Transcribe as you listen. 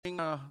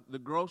the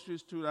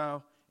groceries to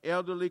our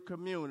elderly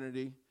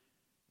community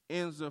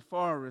in the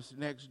forest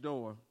next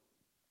door.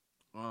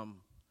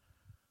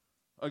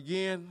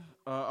 Again,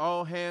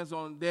 all hands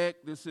on deck.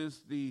 This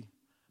is the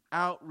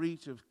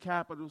outreach of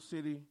Capital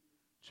City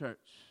Church.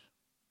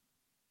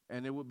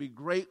 And it would be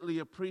greatly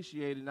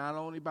appreciated, not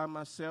only by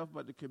myself,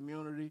 but the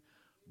community,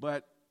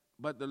 but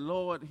the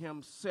Lord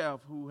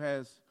himself who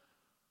has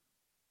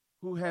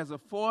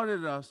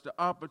afforded us the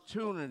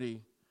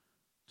opportunity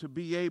to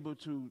be able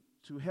to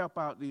help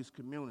out these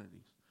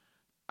communities.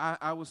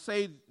 I would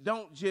say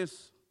don't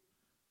just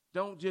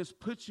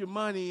put your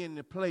money in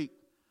the plate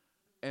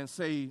and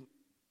say,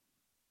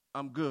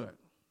 I'm good.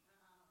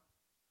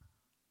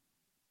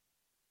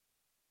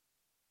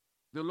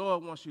 The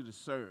Lord wants you to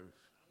serve.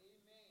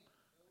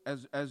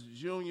 As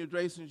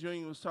Drayson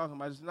Jr. was talking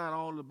about, it's not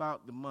all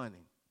about the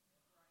money.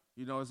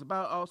 You know, it's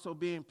about also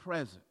being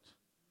present.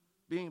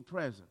 Being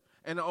present.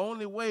 And the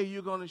only way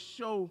you're going to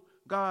show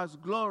God's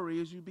glory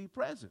is you be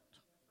present.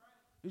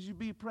 Is you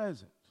be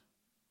present.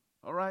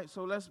 All right?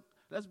 So let's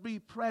be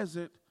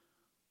present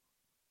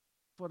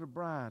for the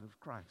bride of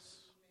Christ.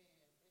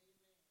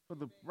 For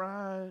the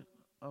bride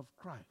of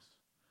Christ.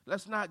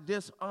 Let's not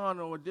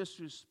dishonor or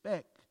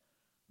disrespect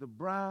the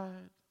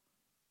bride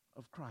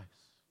of Christ,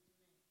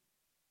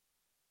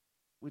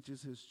 which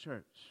is his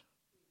church,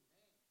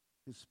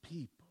 his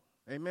people.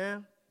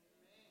 Amen?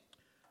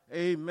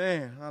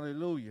 Amen.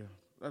 Hallelujah.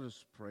 Let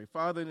us pray.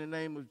 Father, in the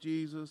name of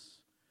Jesus,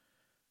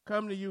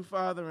 come to you,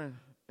 Father,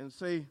 and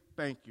say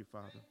thank you,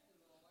 Father.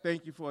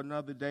 Thank you for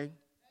another day.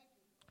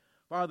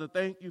 Father,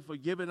 thank you for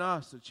giving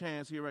us a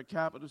chance here at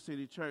Capital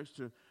City Church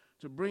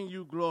to bring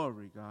you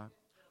glory, God.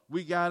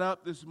 We got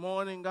up this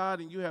morning, God,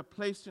 and you have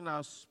placed in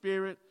our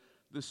spirit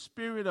the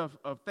spirit of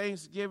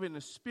thanksgiving,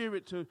 the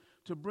spirit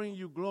to bring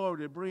you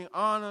glory, to bring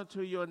honor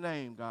to your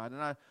name, God.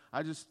 And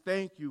I just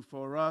thank you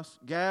for us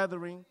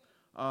gathering,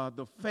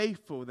 the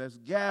faithful that's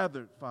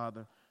gathered,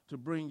 Father, to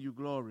bring you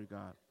glory,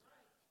 God.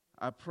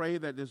 I pray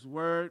that this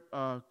word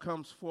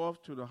comes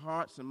forth to the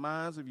hearts and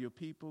minds of your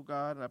people,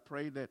 God. And I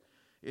pray that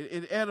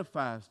it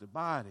edifies the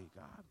body,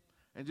 God.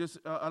 And just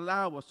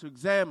allow us to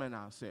examine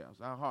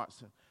ourselves, our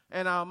hearts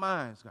and our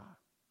minds, God,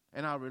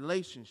 and our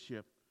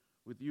relationship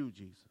with you,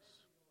 Jesus.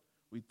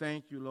 We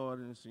thank you, Lord,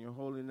 and it's in your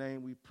holy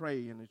name we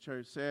pray. And the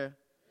church said,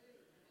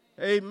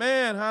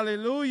 Amen.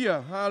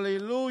 Hallelujah.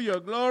 Hallelujah.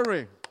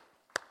 Glory.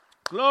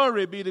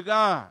 Glory be to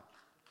God.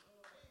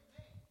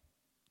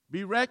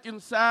 Be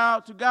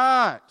reconciled to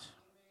God.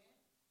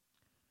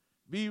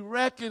 Be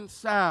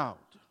reconciled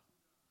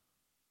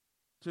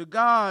to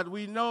God.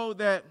 We know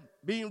that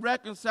being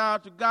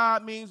reconciled to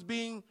God means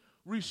being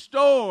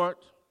restored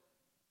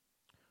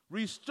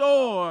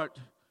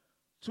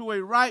to a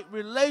right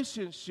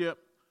relationship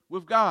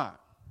with God.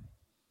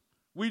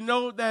 We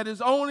know that it's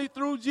only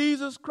through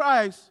Jesus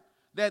Christ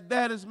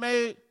that is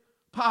made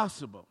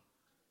possible.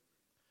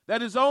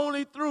 That is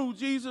only through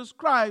Jesus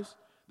Christ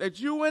that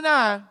you and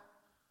I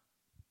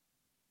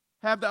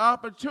have the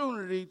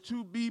opportunity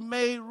to be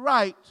made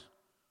right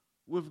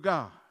with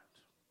God.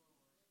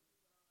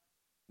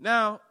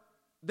 Now,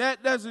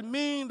 that doesn't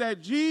mean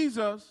that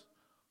Jesus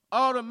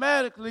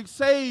automatically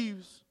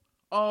saves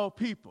all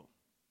people.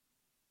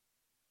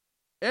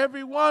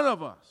 Every one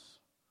of us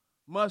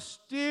must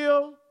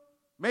still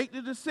make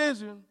the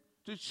decision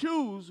to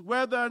choose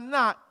whether or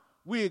not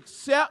we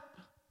accept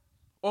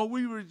or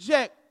we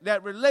reject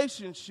that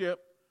relationship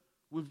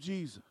with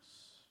Jesus.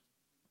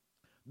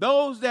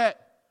 Those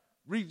that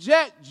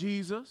reject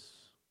Jesus,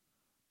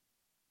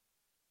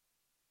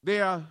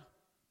 they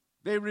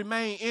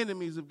remain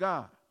enemies of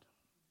God.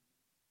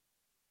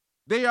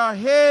 They are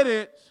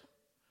headed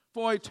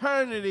for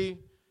eternity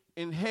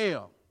in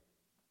hell.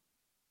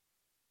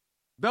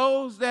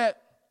 Those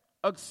that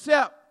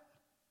accept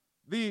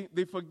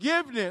the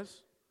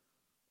forgiveness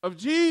of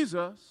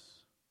Jesus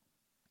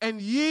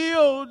and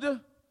yield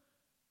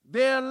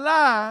their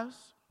lives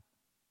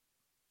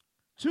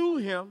to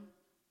him,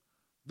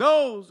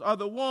 those are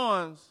the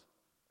ones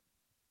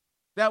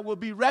that will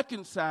be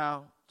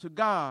reconciled to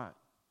God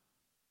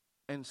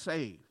and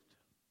saved.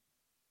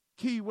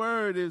 Key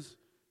word is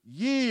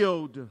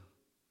yield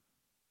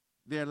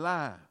their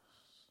lives.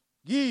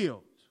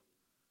 Yield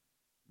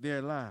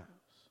their lives.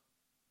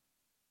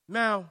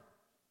 Now,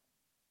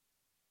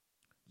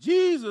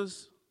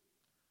 Jesus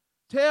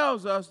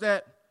tells us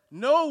that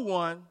no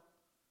one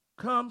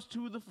comes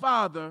to the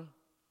Father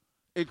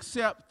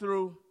except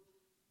through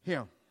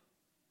him.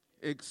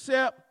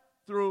 Except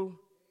through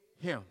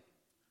him.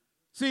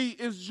 See,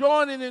 it's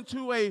joining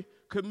into a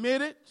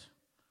committed,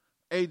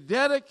 a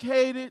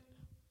dedicated,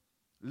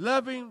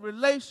 loving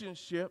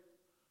relationship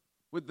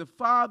with the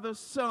Father,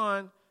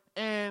 Son,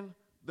 and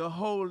the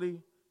Holy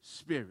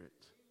Spirit.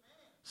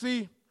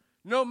 See,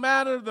 no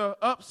matter the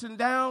ups and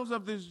downs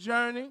of this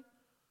journey,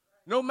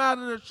 no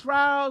matter the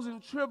trials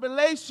and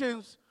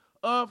tribulations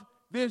of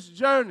this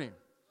journey,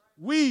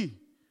 we,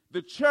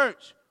 the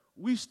church,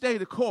 we stay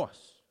the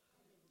course.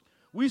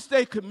 We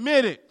stay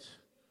committed.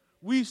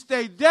 We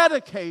stay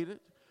dedicated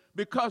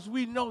because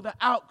we know the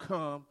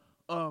outcome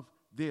of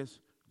this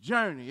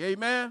journey.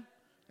 Amen?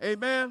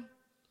 Amen.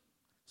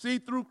 See,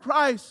 through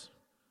Christ's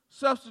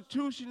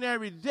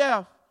substitutionary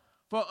death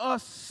for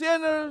us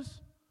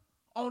sinners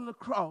on the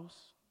cross,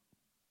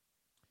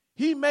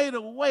 he made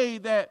a way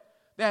that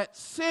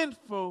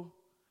sinful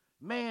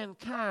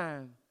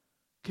mankind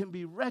can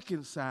be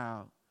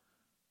reconciled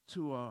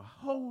to a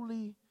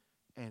holy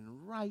and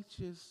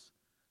righteous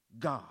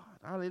God.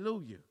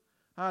 Hallelujah.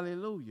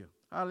 Hallelujah.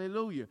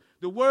 Hallelujah.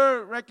 The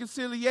word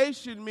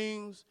reconciliation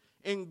means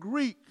in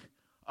Greek,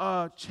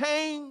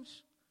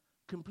 change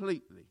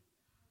completely.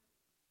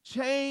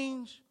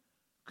 Change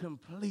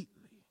completely.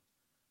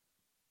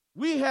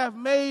 We have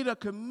made a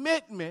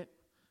commitment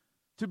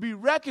to be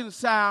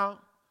reconciled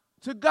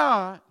to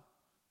God,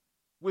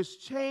 which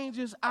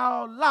changes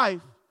our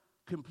life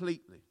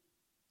completely.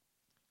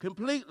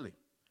 Completely.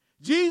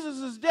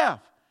 Jesus'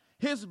 death,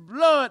 his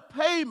blood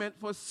payment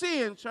for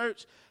sin,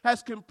 church,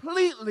 has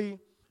completely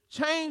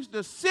changed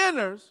the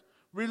sinner's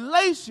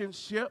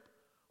relationship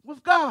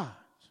with God.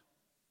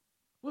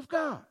 With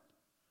God.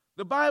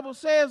 The Bible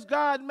says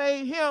God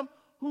made him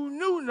who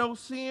knew no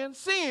sin,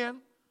 sin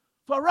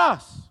for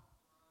us,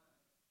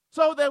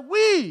 so that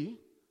we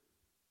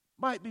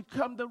might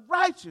become the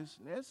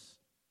righteousness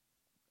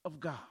of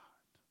God.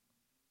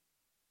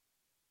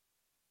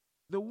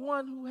 The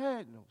one who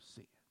had no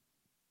sin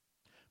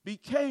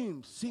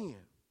became sin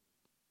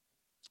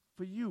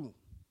for you,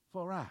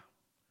 for I,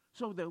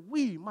 so that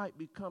we might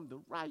become the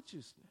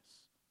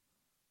righteousness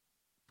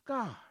of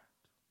God.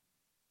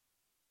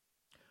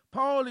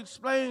 Paul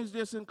explains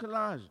this in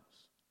Colossians.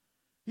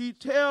 He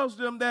tells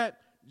them that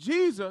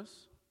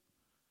Jesus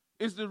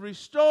is the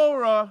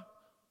restorer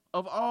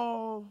of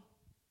all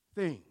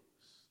things,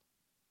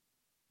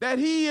 that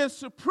he is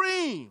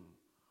supreme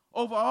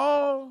over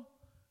all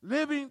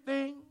living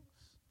things,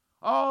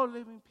 all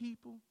living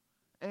people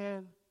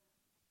and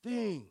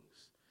things,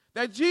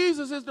 that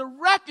Jesus is the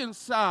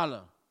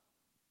reconciler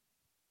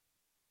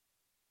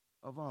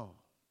of all.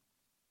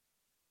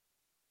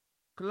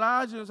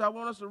 Colossians, I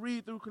want us to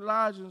read through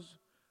Colossians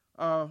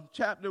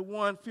chapter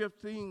 1,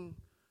 15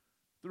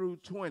 through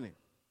 20.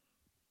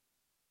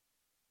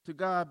 To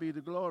God be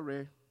the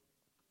glory.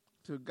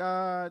 To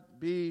God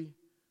be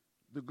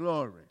the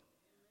glory.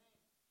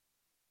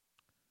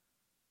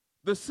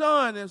 The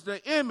Son is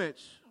the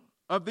image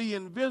of the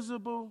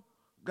invisible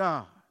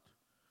God,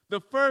 the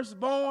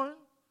firstborn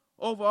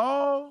over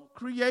all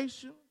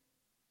creation.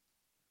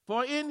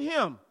 For in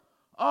him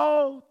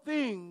all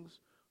things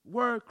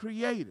were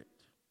created,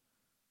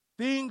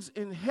 things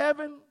in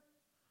heaven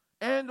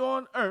and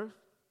on earth,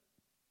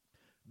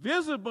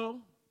 visible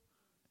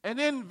and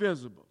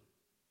invisible,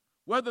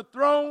 whether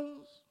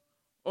thrones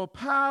or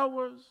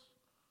powers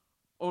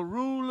or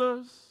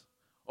rulers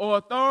or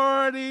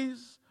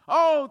authorities,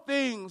 all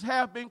things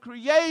have been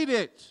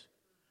created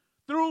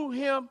through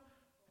him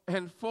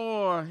and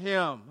for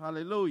him.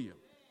 Hallelujah.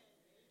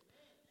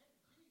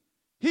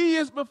 He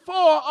is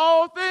before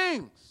all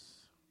things.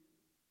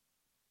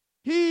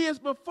 He is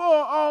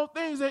before all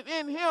things, and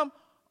in him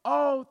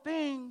all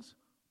things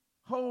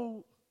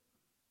hold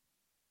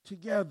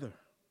together.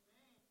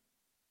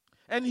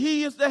 And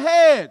he is the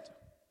head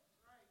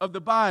of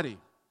the body,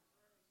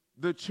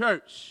 the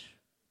church.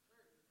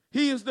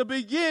 He is the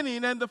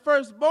beginning and the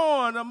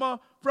firstborn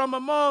from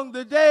among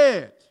the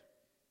dead,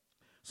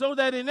 so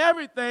that in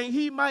everything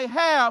he might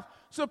have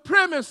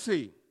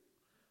supremacy.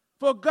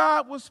 For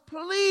God was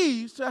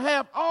pleased to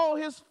have all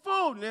his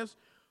fullness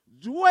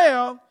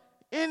dwell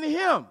in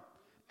him,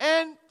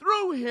 and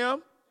through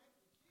him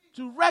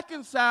to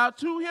reconcile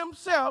to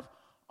himself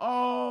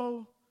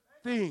all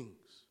things,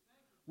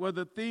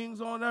 whether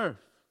things on earth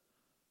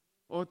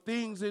or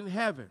things in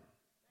heaven,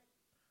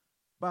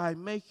 by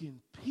making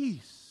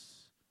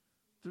peace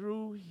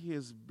through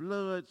his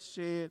blood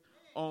shed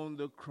on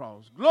the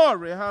cross.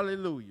 Glory,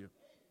 hallelujah.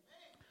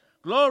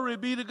 Glory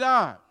be to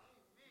God.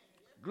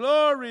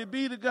 Glory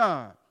be to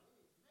God.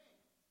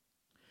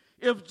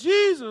 If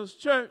Jesus,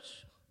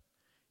 church,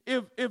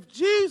 if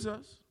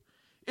Jesus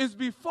is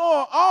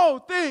before all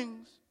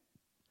things,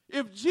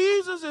 if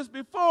Jesus is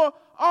before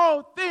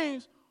all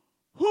things,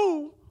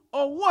 who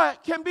or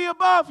what can be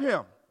above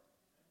him?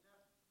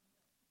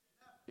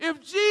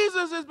 If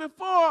Jesus is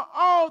before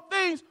all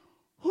things,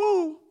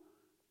 who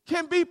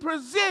can be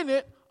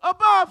presented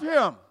above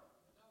him?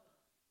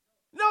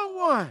 No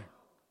one.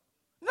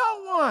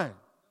 No one.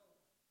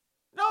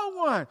 No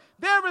one.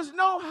 There is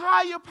no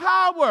higher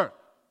power.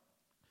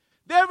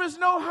 There is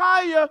no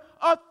higher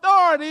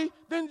authority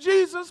than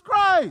Jesus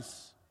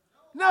Christ.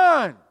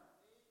 None.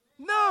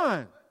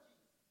 None.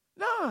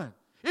 None.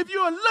 If you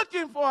are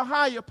looking for a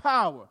higher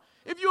power,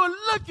 if you are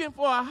looking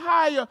for a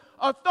higher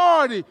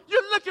authority,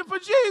 you're looking for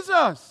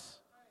Jesus.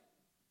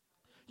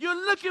 You're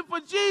looking for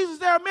Jesus.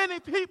 There are many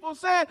people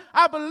saying,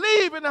 I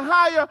believe in a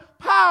higher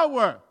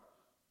power.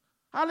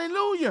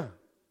 Hallelujah.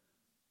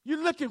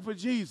 You're looking for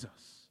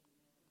Jesus.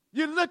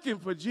 You're looking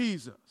for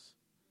Jesus.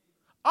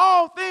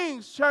 All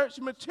things, church,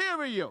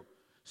 material,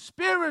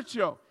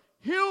 spiritual,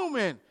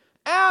 human,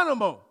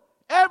 animal,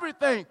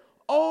 everything,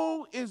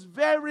 owe its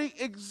very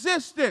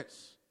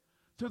existence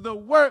to the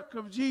work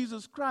of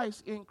Jesus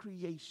Christ in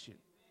creation.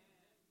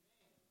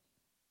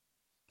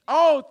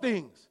 All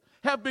things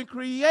have been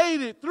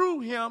created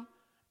through him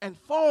and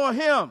for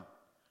him,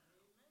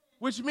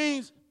 which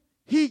means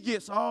he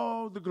gets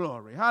all the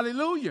glory.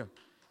 Hallelujah.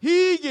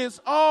 He gets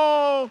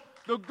all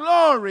the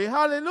glory.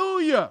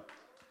 Hallelujah.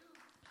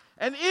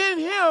 And in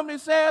him,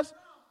 it says,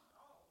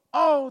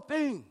 all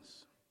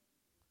things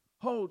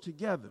hold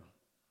together.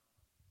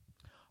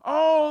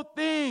 All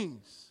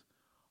things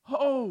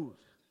hold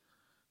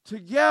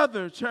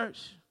together,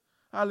 church.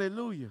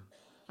 Hallelujah.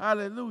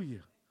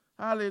 Hallelujah.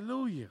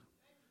 Hallelujah.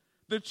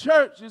 The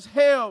church is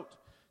held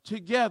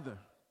together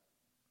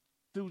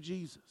through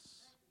Jesus.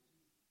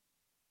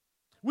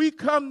 We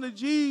come to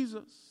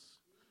Jesus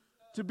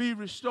to be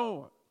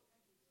restored.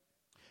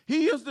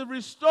 He is the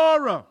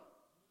restorer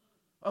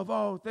of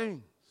all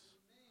things.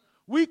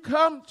 We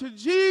come to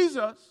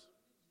Jesus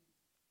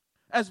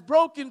as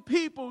broken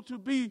people to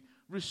be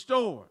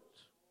restored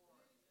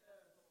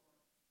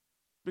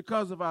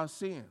because of our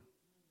sin.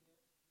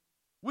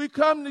 We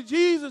come to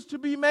Jesus to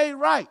be made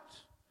right,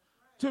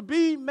 to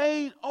be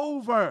made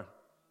over,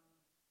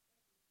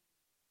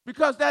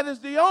 because that is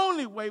the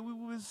only way we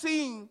will be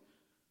seen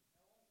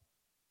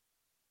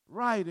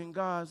right in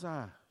God's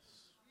eyes.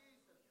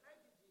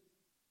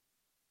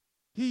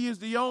 He is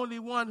the only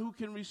one who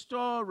can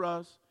restore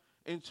us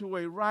into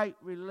a right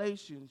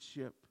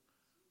relationship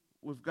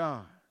with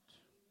God.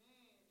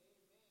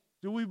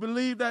 Do we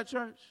believe that,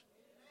 church?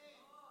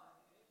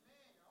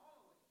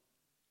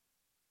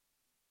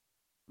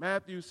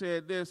 Matthew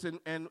said this,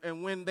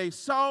 and when they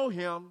saw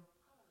him,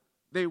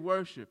 they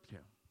worshiped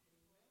him.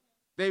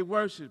 They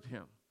worshiped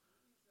him.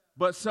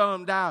 But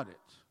some doubted.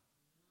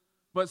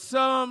 But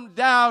some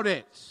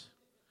doubted.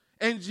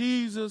 And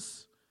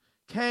Jesus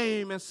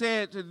came and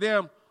said to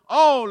them,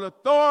 all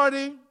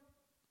authority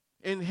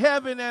in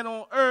heaven and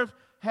on earth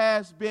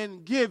has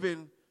been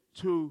given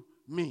to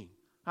me.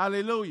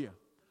 Hallelujah.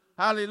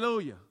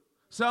 Hallelujah.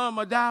 Some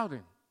are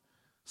doubting.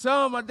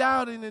 Some are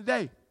doubting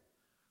today.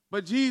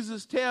 But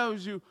Jesus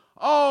tells you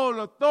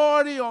all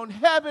authority on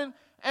heaven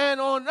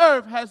and on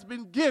earth has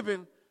been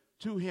given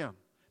to him.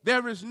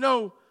 There is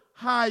no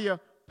higher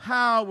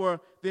power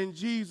than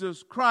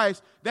Jesus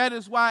Christ. That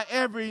is why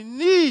every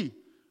knee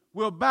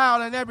will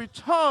bow and every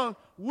tongue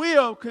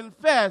will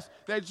confess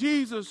that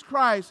Jesus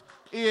Christ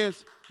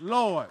is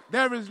Lord.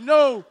 There is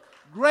no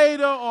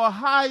greater or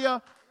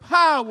higher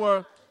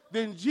power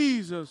than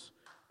Jesus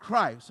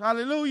Christ.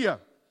 Hallelujah.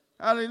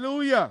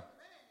 Hallelujah.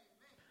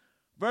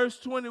 Verse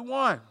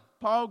 21,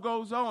 Paul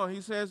goes on.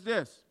 He says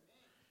this.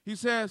 He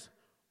says,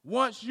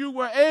 once you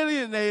were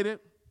alienated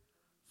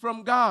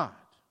from God,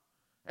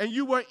 and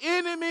you were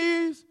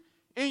enemies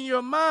in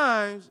your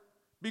minds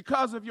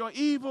because of your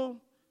evil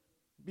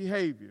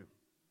behavior.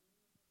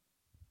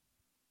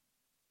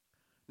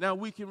 Now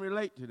we can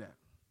relate to that.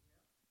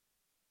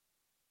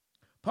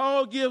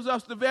 Paul gives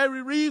us the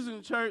very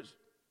reason, church,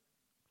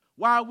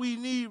 why we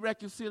need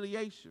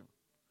reconciliation.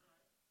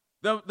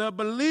 The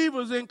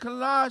believers in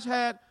Colossae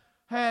had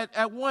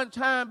at one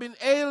time been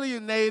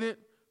alienated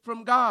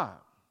from God.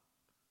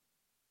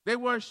 They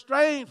were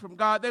estranged from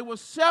God. They were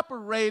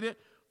separated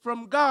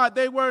from God.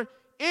 They were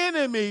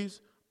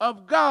enemies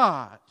of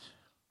God.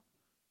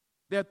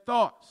 Their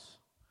thoughts,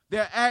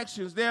 their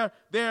actions,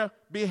 their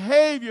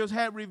behaviors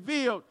had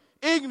revealed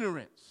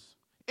ignorance.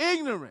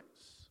 Ignorance.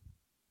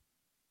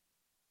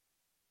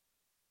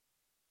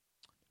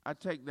 I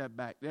take that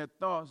back. Their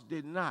thoughts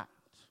did not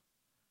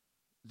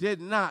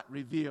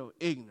reveal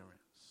ignorance.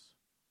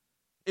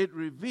 It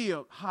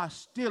revealed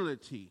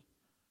hostility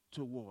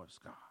towards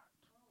God.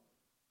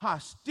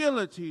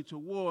 Hostility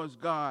towards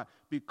God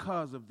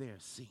because of their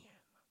sin.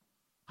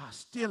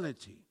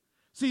 Hostility.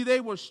 See,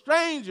 they were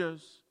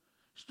strangers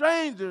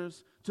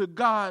to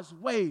God's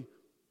way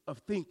of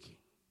thinking.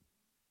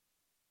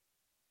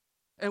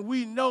 And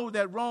we know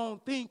that wrong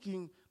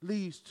thinking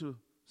leads to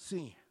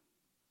sin.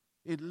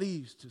 It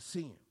leads to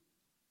sin.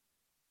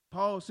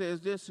 Paul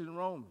says this in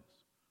Romans.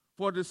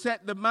 For to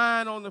set the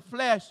mind on the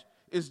flesh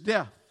is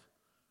death,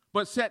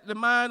 but set the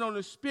mind on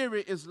the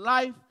spirit is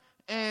life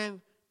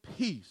and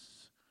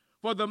peace.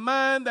 For the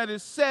mind that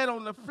is set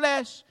on the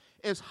flesh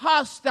is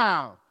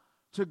hostile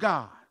to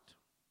God.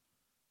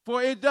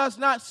 For it does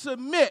not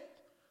submit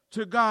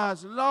to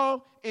God's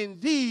law.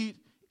 Indeed,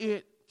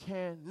 it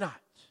cannot.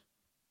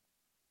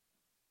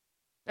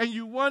 And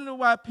you wonder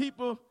why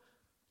people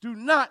do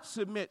not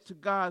submit to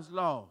God's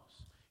laws,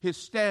 his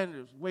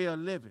standards, way of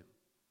living.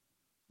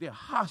 They're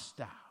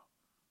hostile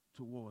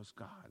towards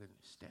God and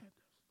his standards.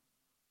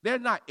 They're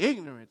not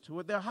ignorant to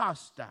it. They're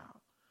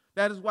hostile.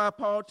 That is why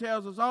Paul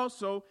tells us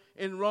also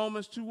in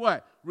Romans to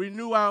what?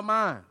 Renew our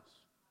minds.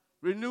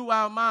 Renew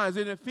our minds.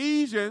 In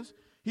Ephesians,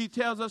 he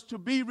tells us to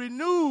be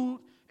renewed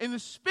in the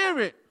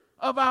spirit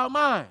of our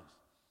minds.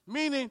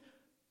 Meaning,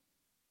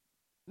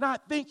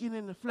 not thinking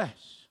in the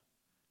flesh.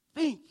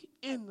 Think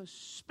in the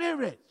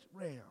spirit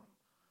realm.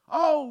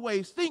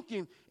 Always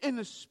thinking in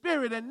the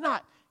spirit and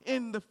not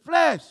in the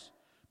flesh.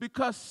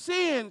 Because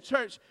sin,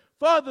 church,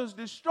 further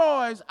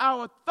destroys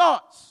our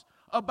thoughts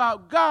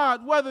about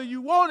God, whether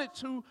you want it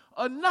to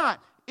or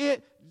not.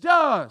 It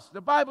does.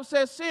 The Bible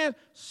says sin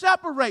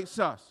separates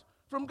us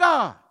from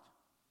God.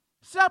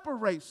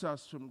 Separates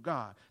us from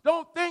God.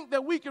 Don't think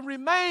that we can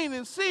remain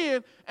in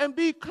sin and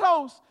be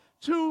close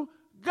to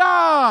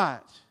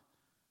God.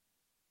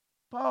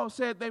 Paul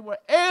said they were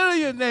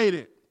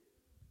alienated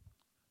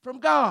from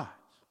God.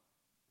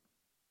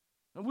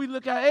 And we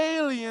look at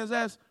aliens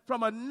as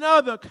from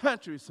another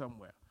country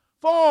somewhere.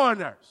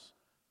 Foreigners.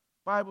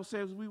 The Bible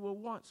says we were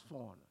once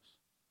foreigners.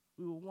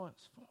 We were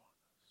once foreigners.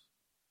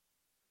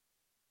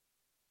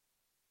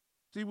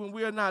 See, when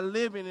we are not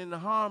living in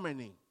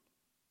harmony,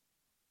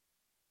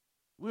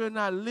 we're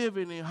not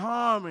living in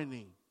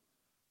harmony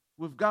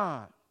with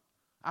God.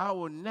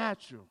 Our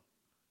natural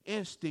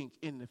instinct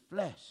in the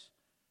flesh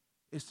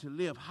is to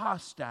live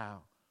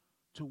hostile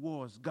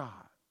towards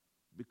God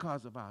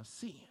because of our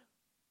sin.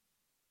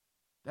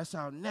 That's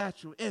our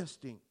natural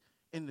instinct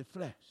in the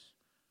flesh.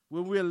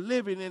 When we're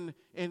living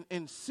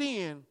in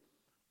sin,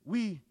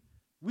 we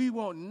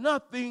want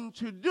nothing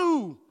to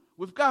do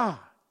with God.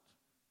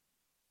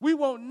 We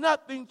want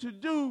nothing to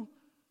do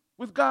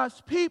with God's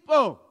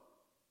people.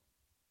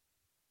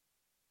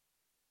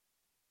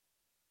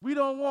 We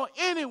don't want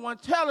anyone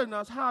telling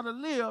us how to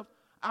live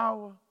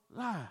our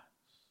lives.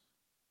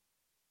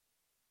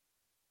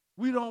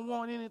 We don't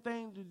want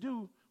anything to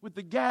do with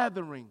the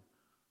gathering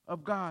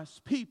of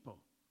God's people.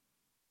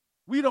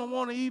 We don't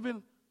want to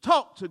even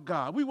talk to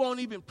God. We won't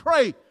even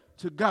pray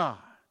to God.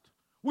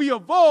 We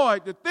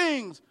avoid the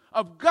things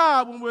of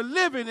God when we're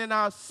living in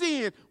our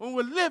sin, when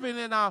we're living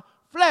in our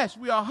flesh.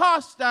 We are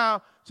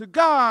hostile to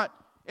God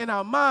in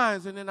our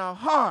minds and in our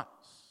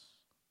hearts.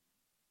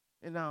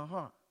 In our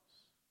hearts.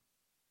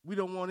 We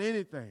don't want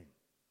anything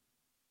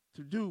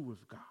to do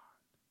with God.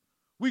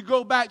 We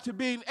go back to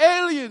being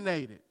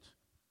alienated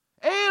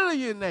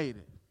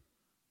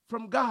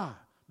from God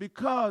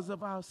because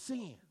of our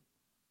sin.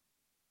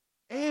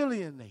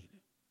 Alienated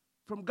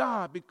from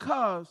God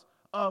because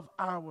of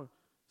our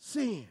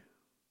sin.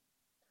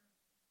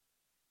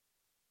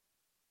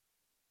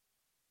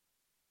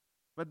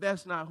 But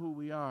that's not who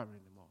we are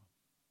anymore.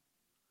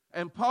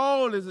 And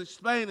Paul is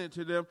explaining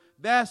to them,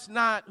 that's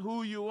not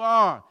who you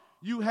are.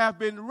 You have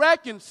been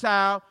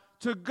reconciled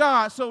to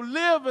God. So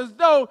live as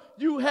though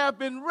you have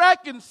been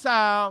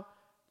reconciled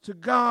to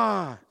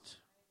God.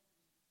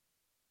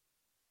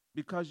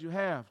 Because you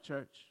have,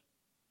 church.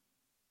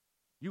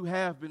 You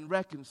have been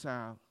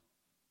reconciled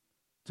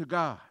to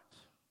God.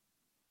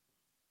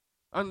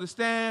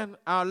 Understand,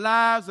 our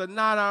lives are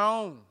not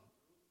our own.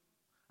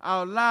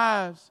 Our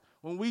lives,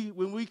 when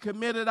we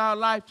committed our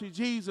life to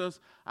Jesus,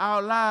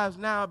 our lives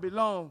now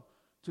belong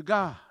to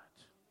God.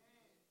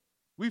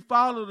 We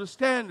follow the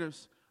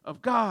standards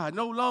of God,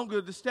 no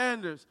longer the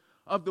standards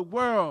of the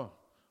world,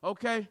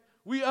 okay?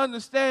 We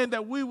understand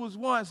that we was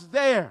once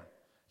there.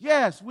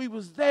 Yes, we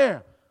was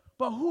there.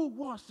 But who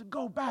wants to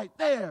go back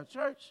there,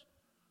 church?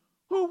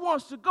 Who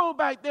wants to go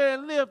back there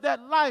and live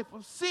that life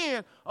of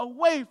sin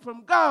away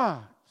from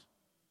God?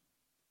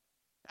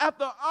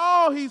 After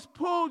all he's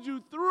pulled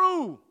you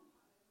through,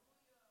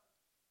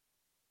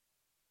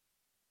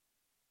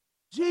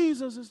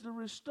 Jesus is the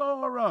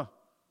restorer.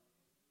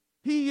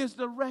 He is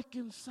the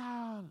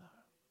reconciler.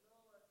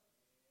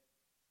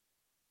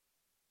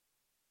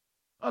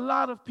 A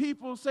lot of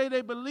people say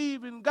they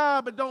believe in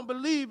God but don't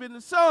believe in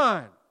the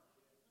Son.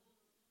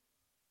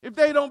 If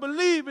they don't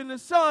believe in the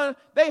Son,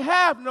 they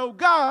have no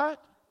God.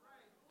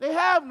 They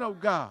have no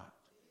God.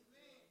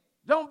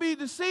 Don't be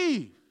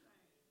deceived.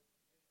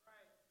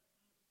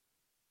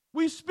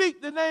 We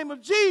speak the name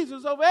of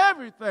Jesus over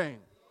everything.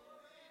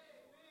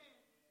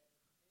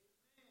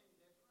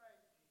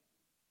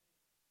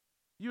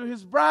 You're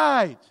his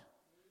bride.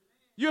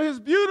 You're his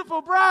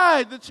beautiful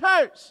bride, the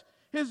church.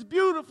 His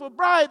beautiful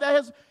bride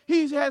that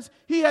he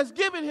has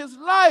given his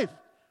life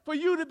for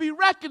you to be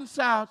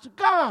reconciled to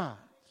God.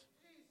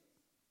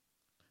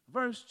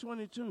 Verse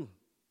 22.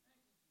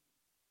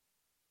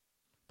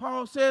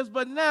 Paul says,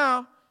 but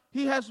now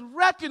he has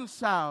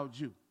reconciled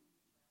you.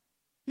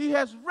 He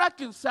has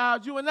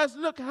reconciled you, and let's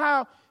look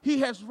how he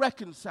has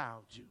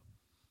reconciled you.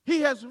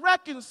 He has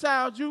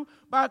reconciled you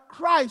by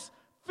Christ's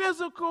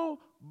physical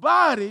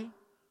body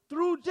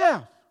through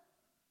death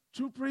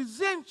to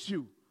present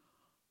you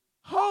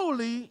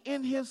holy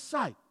in his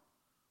sight,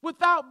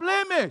 without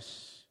blemish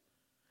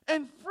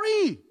and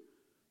free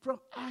from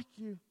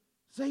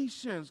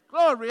accusations.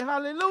 Glory,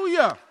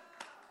 hallelujah.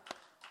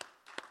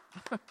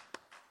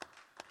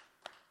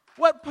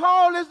 What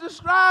Paul is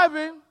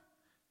describing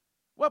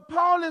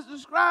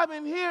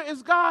here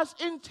is God's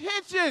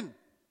intention.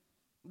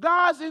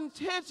 God's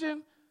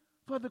intention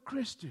for the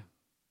Christian.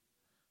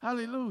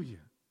 Hallelujah.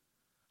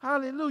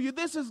 Hallelujah.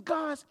 This is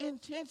God's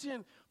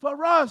intention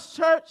for us,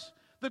 church.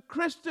 The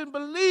Christian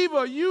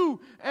believer, you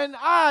and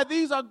I,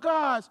 these are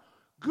God's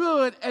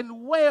good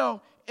and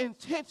well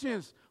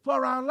intentions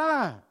for our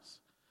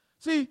lives.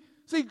 See,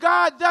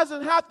 God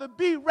doesn't have to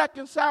be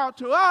reconciled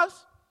to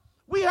us.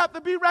 We have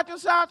to be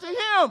reconciled to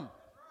him.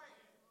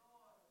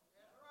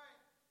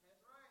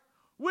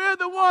 We're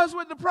the ones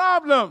with the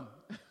problem.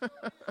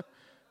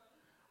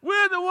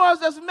 We're the ones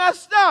that's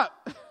messed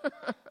up.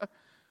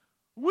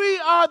 We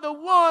are the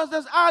ones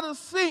that's out of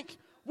sync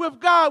with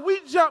God, we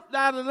jumped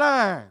out of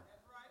line.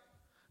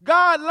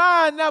 God's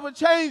line never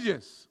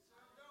changes.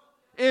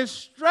 It's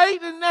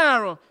straight and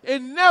narrow.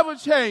 It never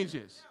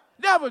changes.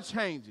 Never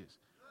changes.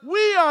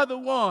 We are the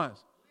ones.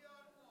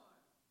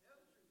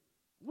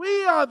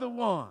 We are the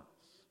ones.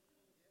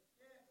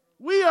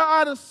 We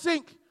are out of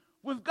sync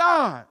with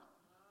God.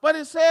 But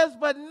it says,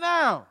 but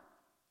now,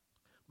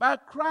 by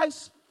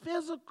Christ's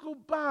physical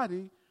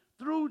body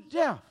through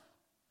death,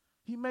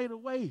 he made a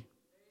way.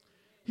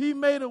 He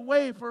made a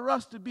way for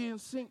us to be in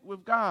sync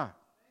with God.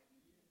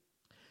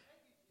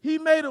 He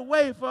made a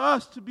way for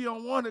us to be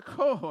on one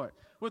accord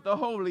with the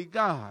holy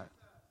God.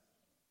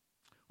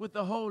 With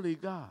the holy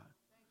God.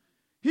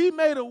 He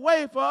made a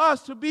way for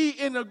us to be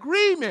in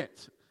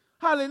agreement.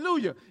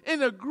 Hallelujah.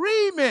 In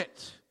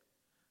agreement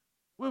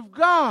with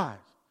God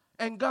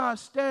and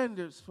God's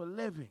standards for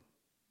living.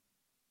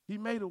 He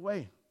made a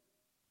way.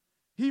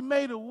 He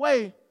made a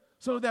way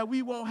so that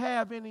we won't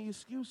have any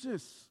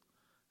excuses.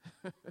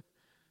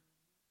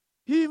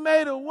 He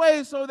made a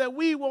way so that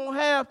we won't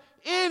have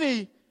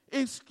any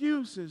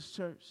excuses,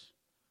 church.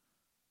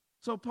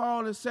 So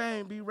Paul is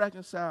saying, be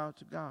reconciled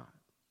to God.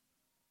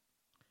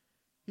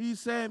 He's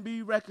saying,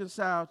 be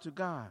reconciled to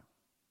God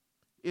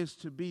is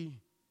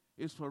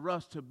for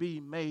us to be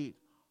made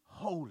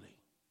holy.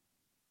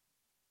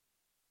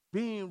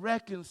 Being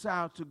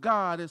reconciled to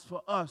God is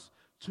for us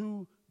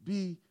to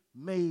be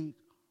made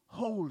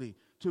holy,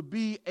 to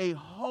be a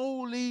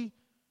holy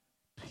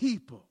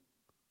people.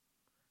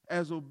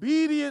 As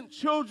obedient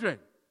children,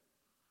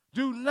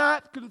 do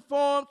not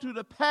conform to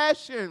the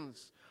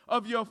passions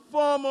of your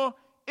former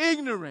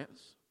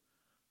ignorance,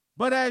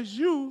 but as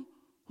you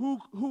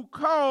who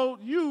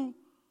called you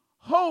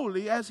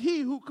holy, as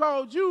he who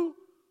called you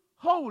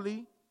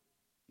holy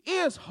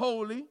is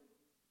holy,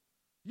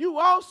 you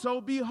also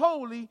be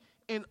holy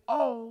in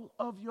all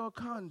of your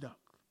conduct.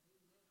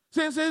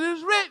 Since it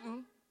is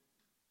written,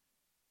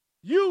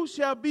 you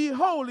shall be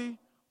holy,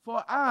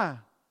 for I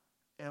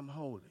am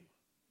holy.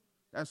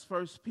 That's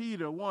 1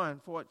 Peter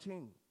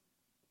 1:14.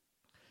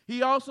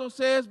 He also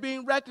says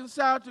being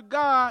reconciled to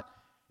God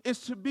is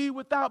to be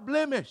without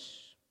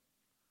blemish.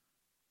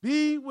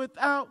 Be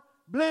without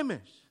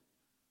blemish,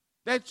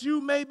 that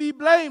you may be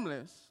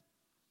blameless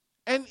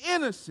and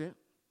innocent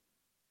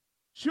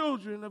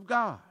children of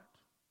God,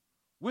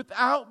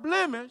 without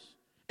blemish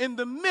in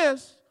the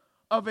midst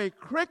of a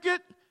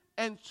crooked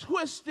and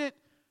twisted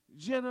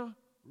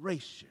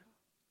generation.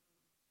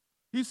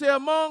 He said,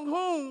 among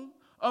whom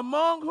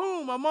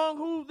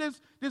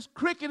this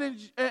crooked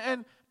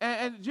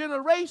and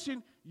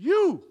generation,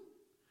 you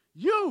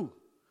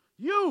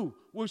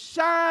will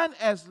shine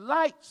as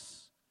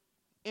lights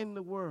in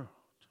the world.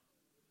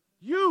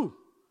 You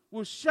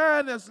will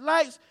shine as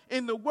lights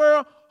in the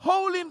world,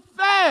 holding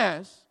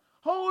fast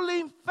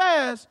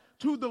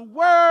to the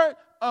word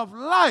of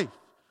life.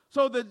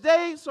 So that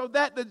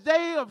the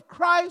day of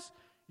Christ,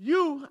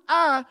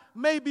 I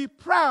may be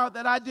proud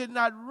that I did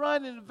not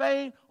run in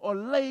vain or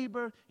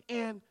labor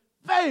in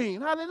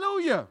vain.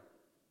 Hallelujah.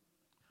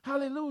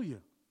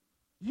 Hallelujah.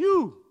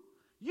 You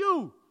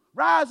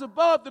rise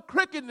above the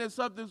crookedness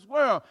of this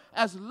world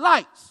as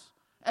lights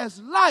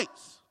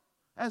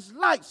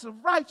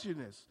of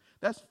righteousness.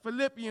 That's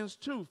Philippians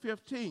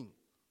 2:15.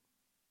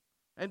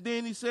 And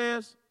then he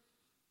says,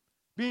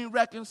 being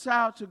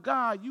reconciled to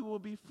God, you will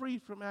be free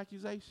from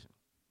accusation.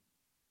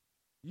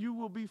 You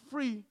will be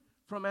free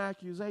from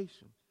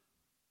accusation.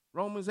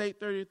 Romans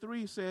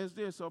 8:33 says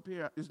this up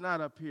here. It's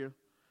not up here.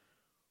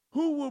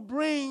 Who will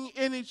bring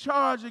any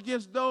charge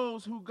against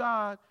those who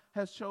God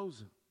has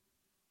chosen?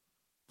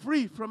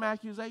 Free from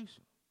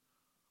accusation.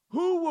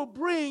 Who will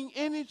bring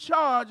any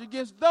charge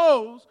against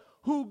those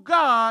who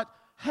God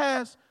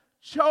has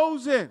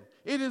chosen?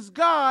 It is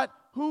God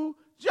who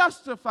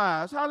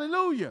justifies.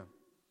 Hallelujah.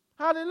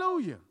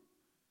 Hallelujah.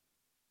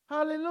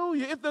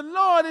 Hallelujah. If the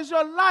Lord is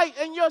your light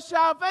and your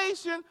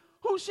salvation,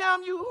 who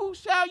shall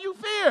you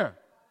fear?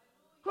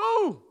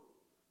 Who?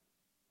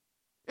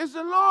 If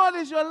the Lord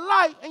is your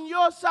light and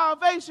your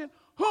salvation,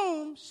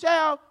 whom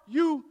shall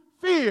you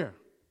fear?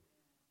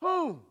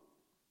 Whom?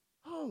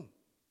 Whom?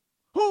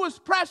 Who is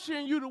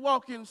pressuring you to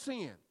walk in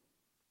sin?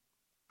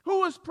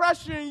 Who is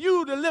pressuring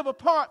you to live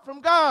apart from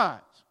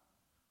God?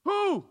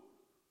 Who?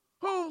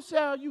 Whom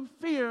shall you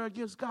fear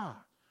against God?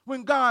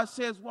 When God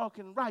says walk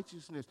in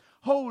righteousness,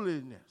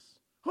 holiness.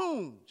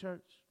 Whom,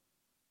 church?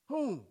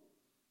 Whom?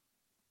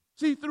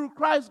 See, through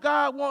Christ,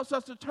 God wants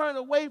us to turn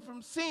away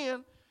from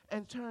sin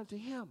and turn to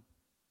him.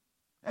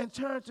 And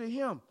turn to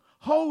him.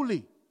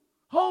 Holy,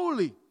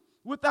 holy,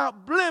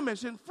 without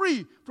blemish and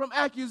free from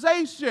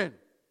accusation.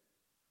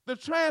 The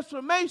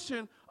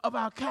transformation of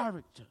our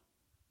character.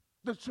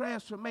 The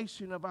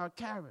transformation of our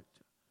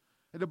character.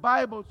 And the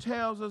Bible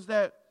tells us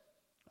that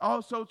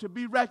also to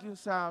be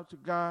reconciled to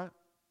God.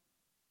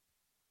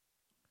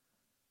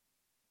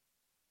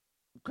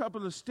 A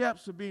couple of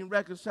steps of being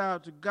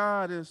reconciled to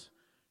God is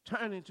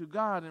turning to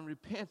God in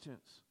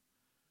repentance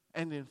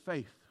and in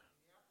faith.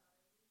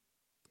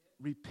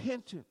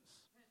 Repentance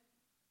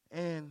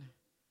and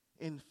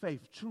in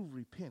faith, true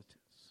repentance.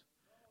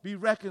 be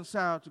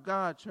reconciled to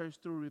God, church,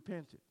 through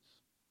repentance.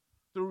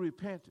 Through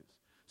repentance.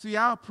 See,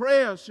 our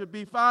prayers should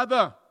be,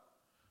 Father,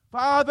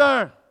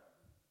 Father,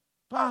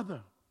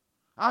 Father,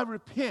 I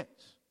repent.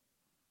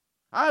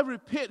 I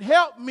repent.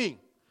 Help me.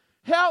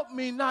 Help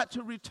me not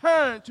to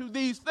return to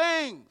these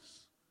things.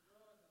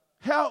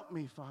 Help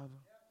me, Father.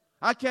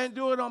 I can't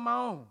do it on my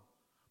own,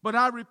 but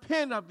I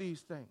repent of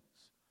these things.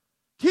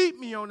 Keep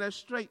me on that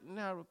straight and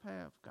narrow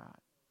path, God.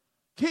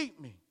 Keep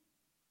me.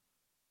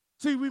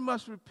 See, we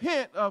must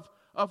repent of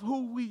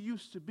who we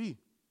used to be.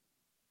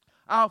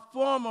 Our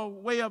former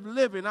way of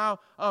living,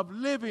 of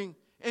living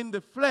in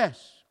the flesh.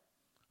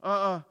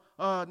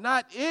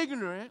 Not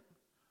ignorant,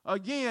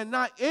 again,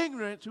 not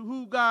ignorant to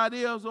who God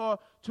is or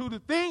to the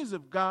things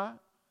of God,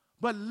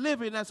 but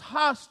living as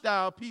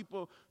hostile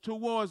people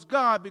towards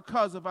God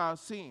because of our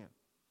sin.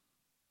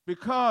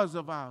 Because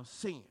of our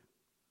sin.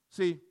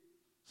 See,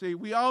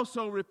 we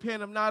also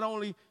repent of not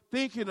only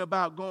thinking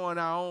about going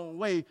our own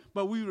way,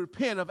 but we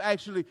repent of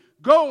actually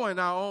going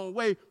our own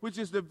way, which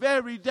is the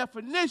very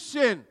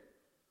definition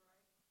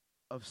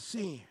of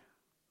sin.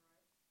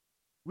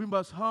 We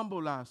must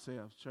humble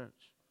ourselves,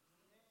 church.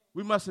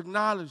 We must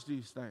acknowledge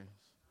these things,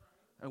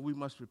 and we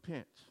must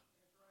repent.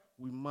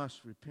 We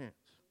must repent.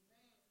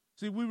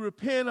 See, we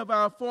repent of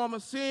our former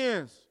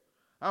sins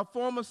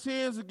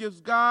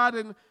against God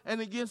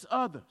and against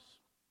others.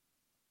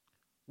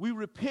 We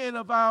repent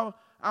of our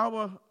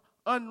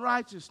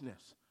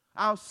unrighteousness,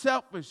 our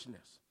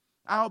selfishness,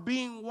 our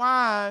being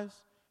wise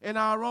in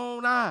our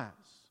own eyes.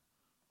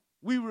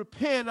 We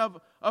repent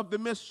of the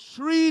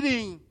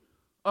mistreating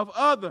of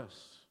others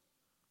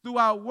through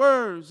our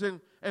words and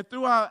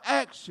through our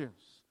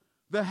actions,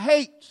 the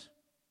hate,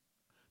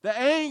 the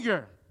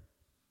anger,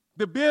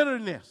 the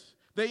bitterness,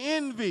 the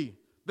envy,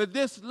 the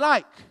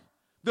dislike,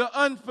 the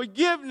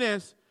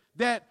unforgiveness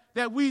that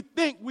we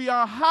think we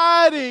are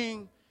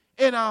hiding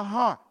in our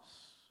hearts.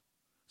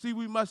 See,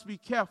 we must be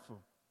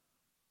careful.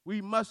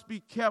 We must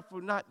be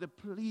careful not to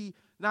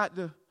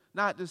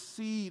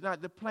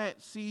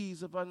plant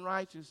seeds of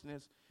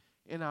unrighteousness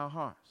in our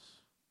hearts.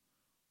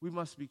 We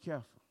must be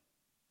careful.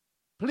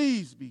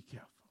 Please be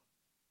careful.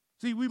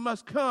 See, we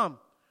must come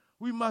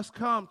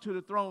to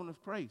the throne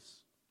of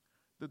grace.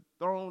 The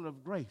throne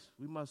of grace.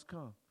 We must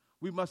come.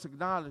 We must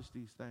acknowledge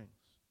these things.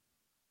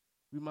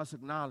 We must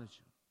acknowledge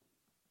them.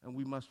 And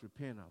we must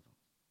repent of them.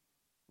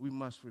 We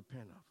must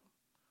repent of them.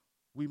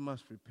 We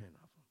must repent of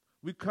them.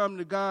 We come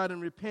to God in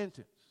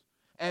repentance,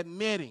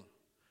 admitting,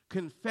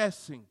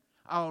 confessing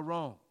our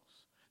wrongs,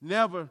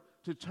 never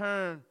to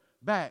turn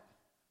back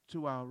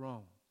to our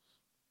wrongs.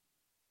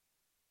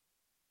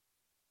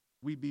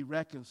 We be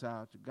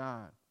reconciled to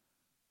God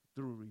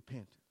through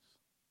repentance.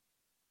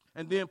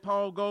 And then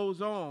Paul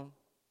goes on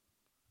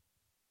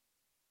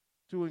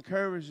to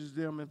encourage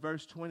them in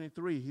verse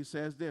 23. He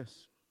says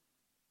this.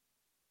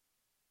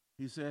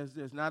 He says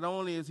this. Not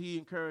only is he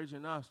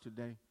encouraging us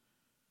today,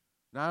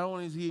 not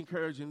only is he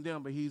encouraging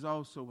them, but he's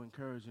also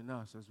encouraging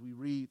us as we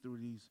read through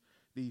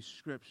these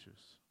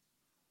scriptures.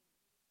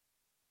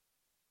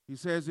 He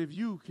says, if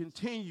you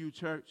continue,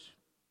 church,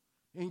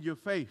 in your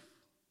faith,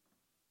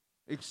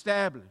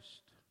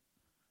 established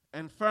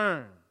and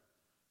firm,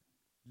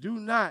 do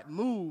not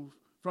move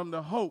from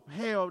the hope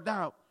held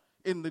out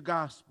in the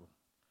gospel.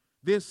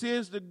 This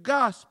is the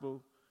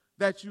gospel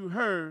that you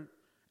heard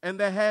and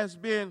that has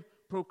been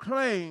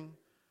proclaimed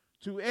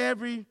to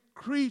every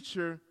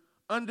creature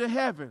under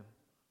heaven,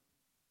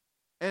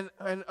 and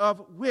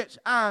of which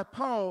I,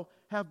 Paul,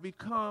 have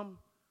become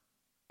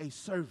a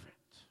servant.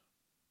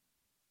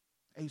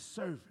 A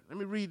servant. Let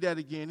me read that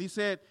again. He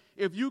said,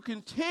 if you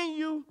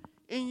continue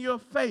in your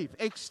faith,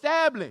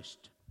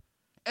 established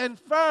and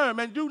firm,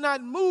 and do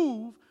not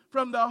move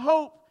from the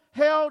hope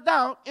held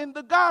out in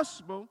the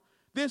gospel,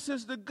 this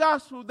is the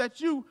gospel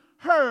that you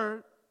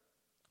heard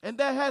and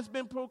that has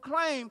been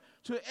proclaimed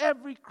to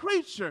every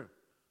creature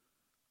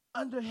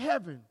under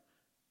heaven,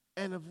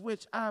 and of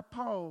which I,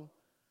 Paul,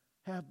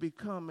 have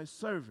become a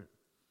servant.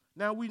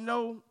 Now we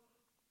know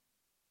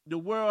the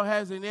world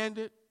hasn't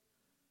ended,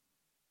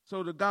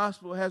 so the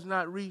gospel has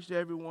not reached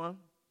everyone.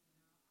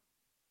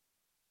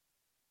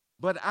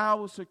 But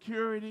our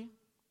security,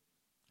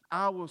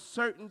 our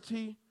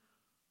certainty,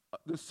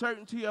 the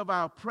certainty of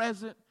our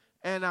present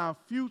and our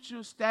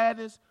future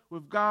status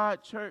with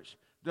God, church,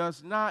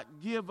 does not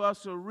give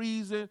us a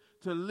reason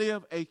to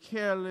live a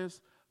careless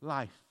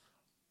life.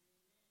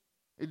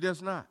 It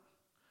does not.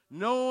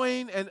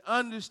 Knowing and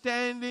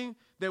understanding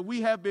that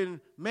we have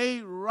been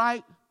made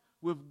right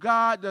with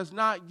God does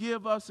not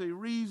give us a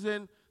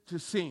reason to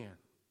sin.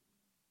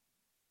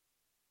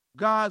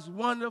 God's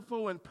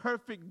wonderful and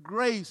perfect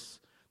grace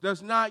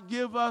does not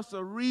give us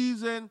a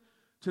reason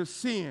to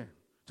sin,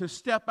 to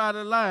step out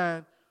of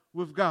line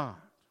with God.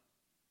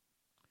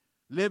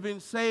 Living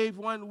saved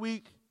one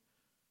week,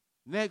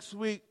 next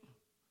week,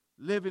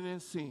 living in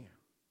sin.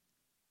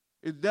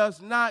 It does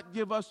not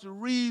give us a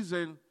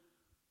reason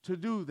to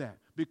do that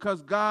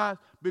because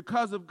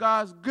of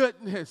God's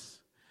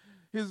goodness.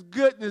 His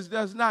goodness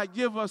does not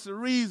give us a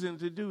reason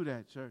to do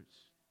that, church.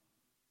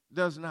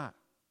 Does not.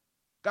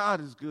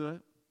 God is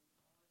good.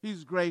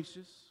 He's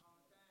gracious.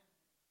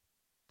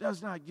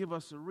 Does not give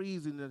us a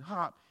reason to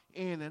hop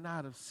in and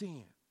out of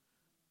sin.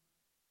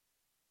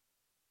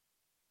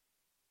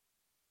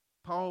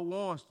 Paul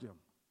warns them.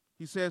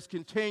 He says,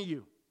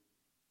 continue.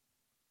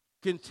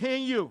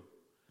 Continue.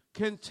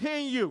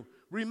 Continue.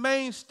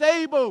 Remain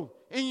stable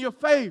in your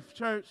faith,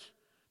 church.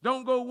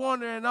 Don't go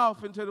wandering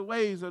off into the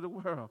ways of the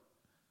world.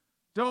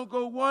 Don't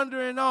go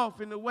wandering off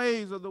in the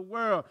ways of the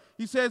world.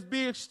 He says,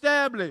 be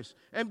established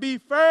and be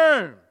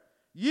firm,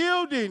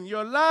 yielding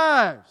your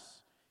lives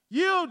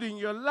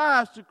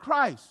to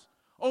Christ,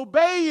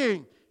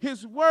 obeying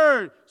his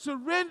word,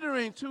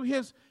 surrendering to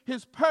his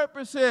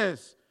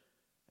purposes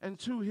and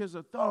to his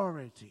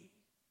authority.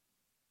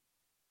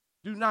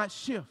 Do not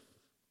shift.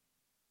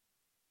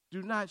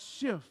 Do not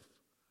shift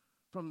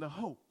from the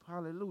hope,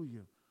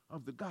 hallelujah,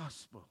 of the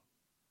gospel.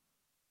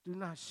 Do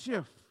not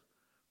shift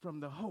from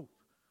the hope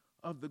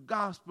of the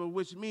gospel,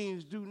 which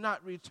means do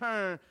not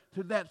return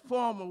to that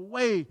former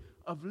way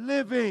of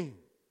living.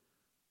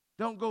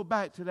 Don't go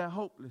back to that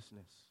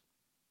hopelessness.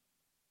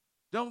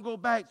 Don't go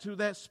back to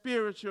that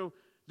spiritual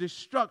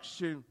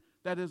destruction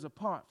that is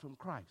apart from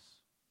Christ.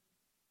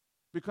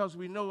 Because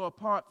we know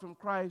apart from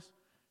Christ,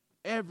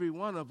 every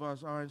one of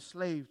us are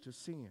enslaved to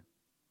sin.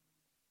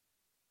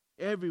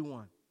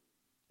 Everyone.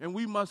 And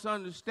we must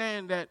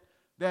understand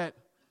that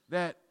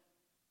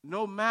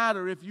no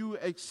matter if you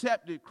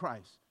accepted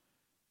Christ,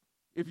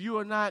 if you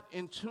are not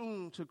in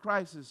tune to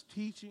Christ's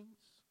teachings,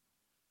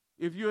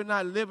 if you're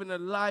not living a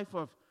life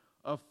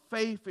of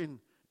faith and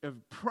of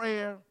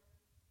prayer,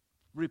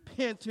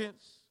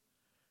 repentance,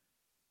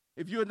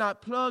 if you're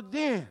not plugged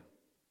in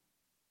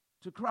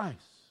to Christ,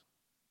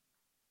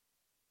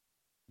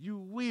 you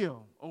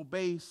will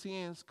obey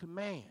sin's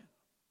command.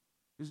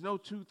 There's no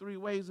 2-3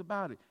 ways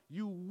about it.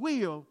 You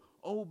will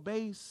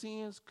obey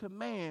sin's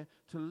command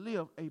to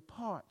live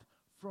apart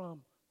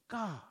from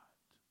God.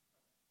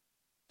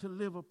 To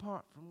live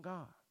apart from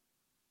God.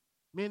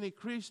 Many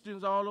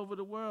Christians all over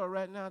the world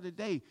right now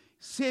today,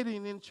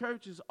 sitting in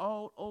churches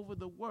all over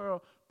the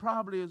world,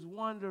 probably is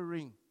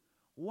wondering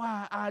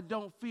why I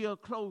don't feel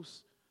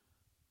close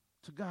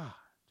to God.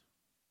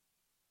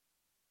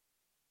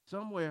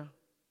 Somewhere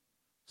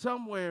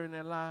in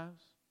their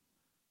lives,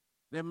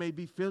 there may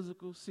be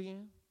physical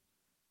sin,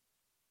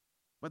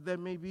 but there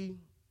may be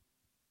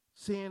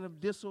sin of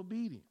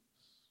disobedience.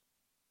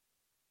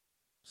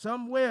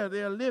 Somewhere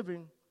they're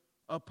living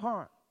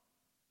apart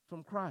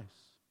from Christ.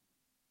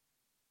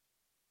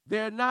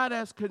 They're not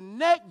as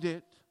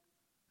connected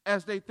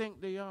as they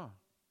think they are.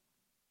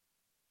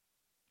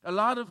 A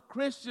lot of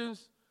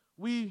Christians,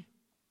 we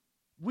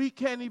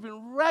can't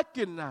even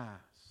recognize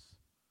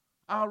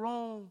our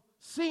own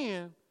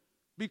sin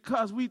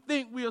because we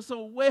think we are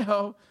so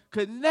well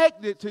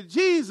connected to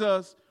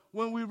Jesus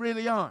when we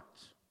really aren't.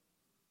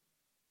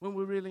 When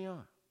we really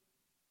aren't.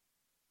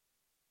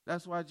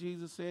 That's why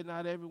Jesus said,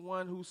 not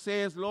everyone who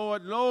says,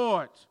 Lord,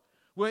 Lord,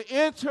 will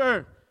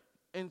enter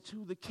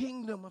into the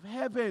kingdom of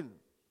heaven.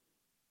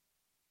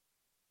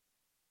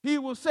 He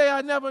will say,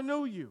 I never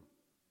knew you.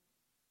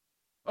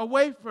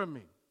 Away from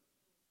me.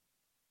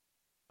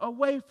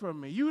 Away from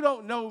me. You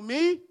don't know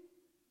me.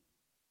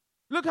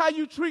 Look how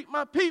you treat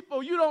my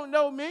people. You don't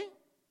know me.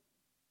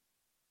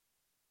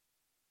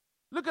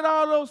 Look at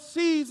all those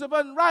seeds of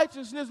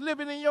unrighteousness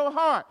living in your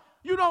heart.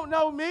 You don't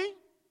know me.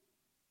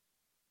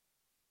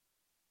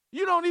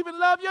 You don't even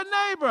love your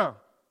neighbor.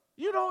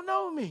 You don't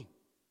know me.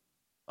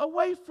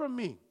 Away from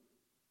me.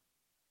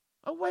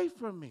 Away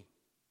from me.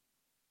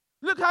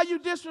 Look how you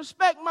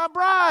disrespect my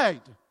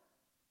bride.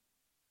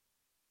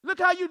 Look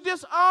how you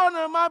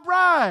dishonor my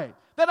bride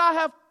that I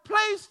have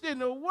placed in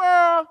the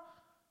world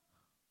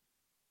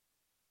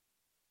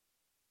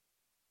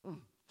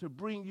to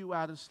bring you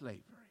out of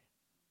slavery.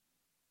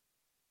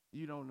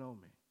 You don't know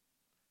me.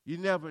 You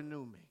never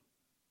knew me.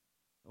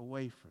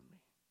 Away from me.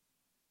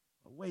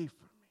 Away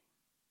from me.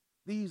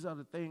 These are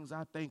the things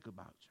I think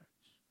about, church.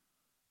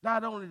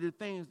 Not only the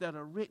things that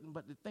are written,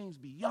 but the things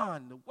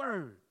beyond the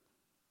word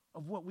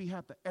of what we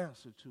have to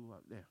answer to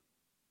up there.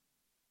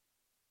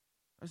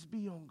 Let's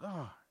be on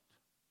guard.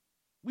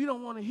 We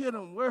don't want to hear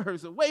them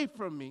words away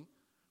from me,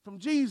 from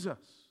Jesus.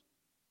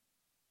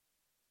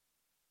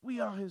 We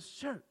are his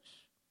church.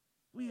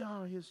 We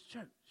are his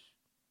church.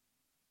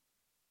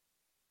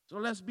 So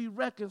let's be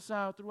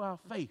reconciled through our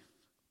faith.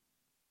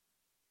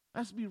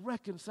 Let's be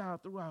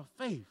reconciled through our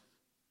faith.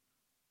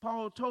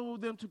 Paul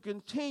told them to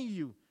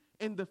continue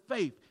in the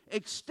faith,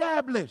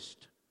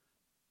 established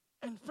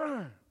and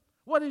firm.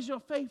 What is your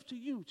faith to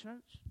you,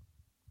 church?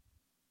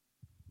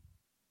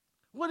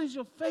 What is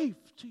your faith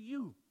to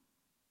you?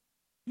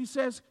 He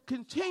says,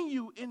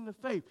 continue in the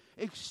faith,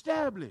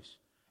 established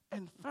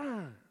and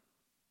firm.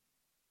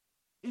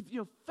 If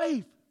your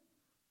faith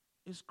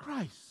is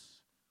Christ,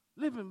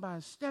 living by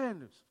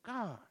standards of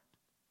God,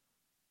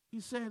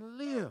 he said,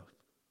 live,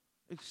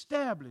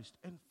 established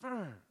and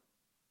firm.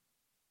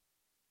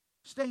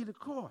 Stay the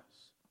course.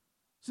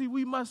 See,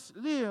 we must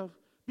live,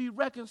 be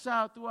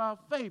reconciled through our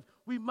faith.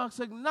 We must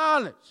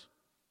acknowledge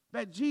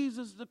that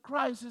Jesus the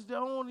Christ is the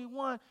only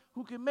one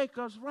who can make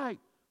us right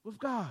with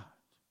God.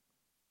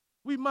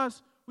 We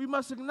must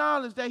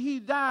acknowledge that he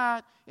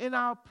died in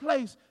our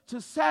place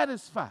to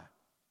satisfy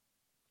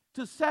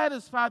the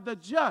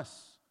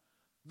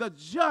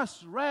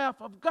just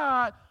wrath of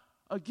God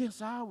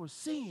against our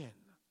sin.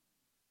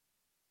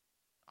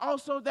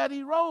 Also that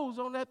he rose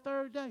on that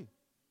third day.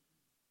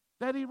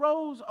 That he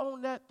rose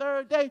on that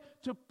third day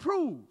to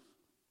prove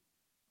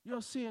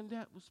your sin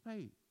debt was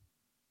paid.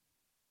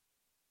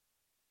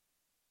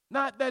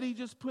 Not that he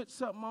just put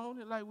something on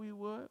it like we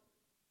would.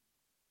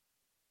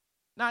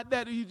 Not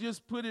that he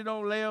just put it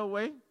on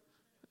layaway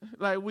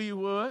like we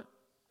would.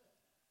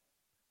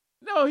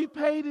 No, he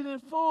paid it in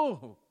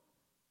full.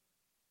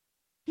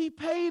 He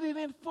paid it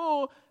in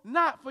full,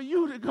 not for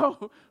you to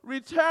go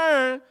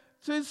return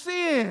to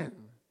sin.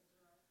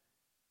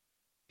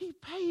 He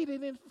paid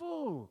it in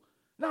full,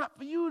 not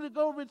for you to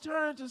go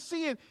return to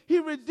sin. He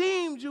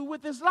redeemed you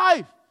with his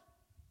life.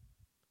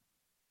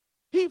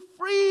 He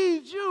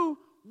freed you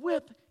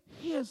with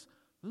his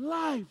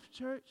life,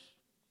 church.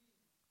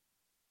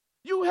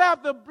 You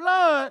have the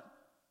blood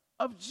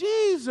of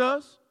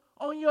Jesus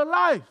on your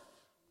life.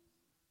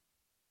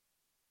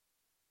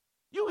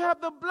 You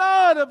have the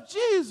blood of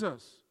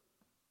Jesus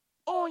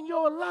on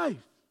your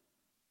life.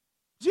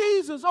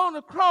 Jesus on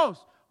the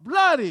cross,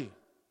 bloody,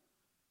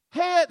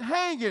 head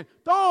hanging,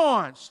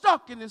 thorn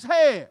stuck in his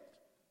head.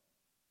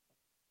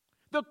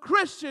 The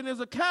Christian is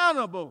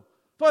accountable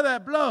for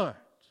that blood.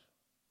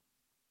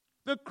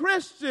 The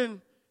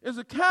Christian is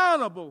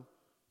accountable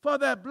for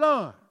that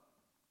blood.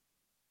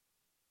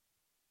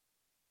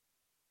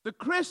 The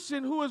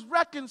Christian who is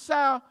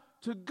reconciled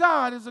to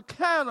God is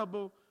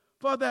accountable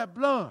for that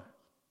blood.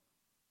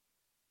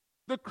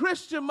 The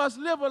Christian must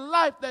live a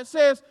life that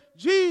says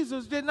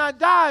Jesus did not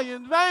die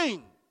in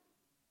vain.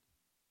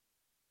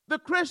 The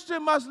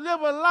Christian must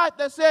live a life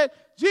that said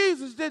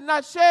Jesus did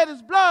not shed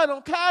his blood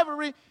on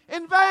Calvary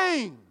in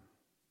vain.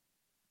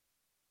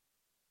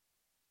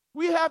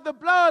 We have the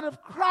blood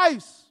of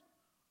Christ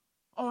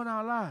on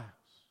our lives.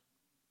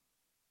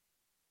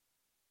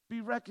 Be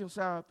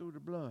reconciled through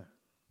the blood.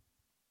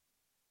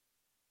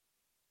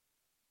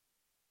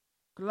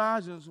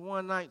 Colossians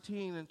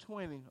 1:19 and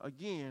 20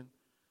 again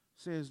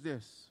says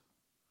this.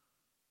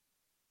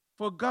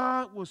 For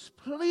God was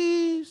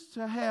pleased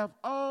to have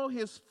all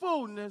his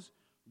fullness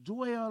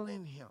dwell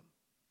in him,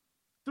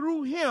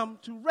 through him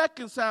to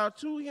reconcile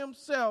to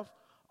himself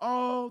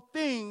all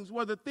things,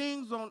 whether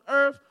things on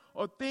earth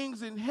or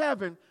things in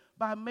heaven,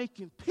 by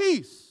making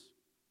peace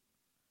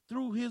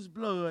through his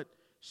blood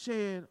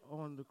shed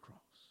on the cross.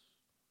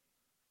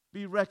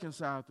 Be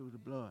reconciled through the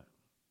blood.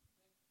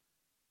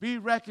 Be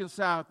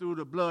reconciled through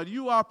the blood.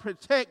 You are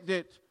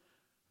protected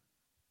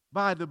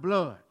by the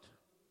blood.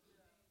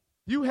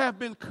 You have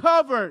been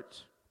covered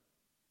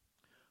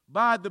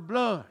by the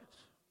blood.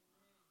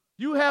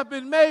 You have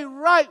been made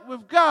right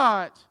with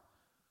God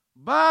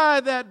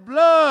by that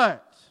blood.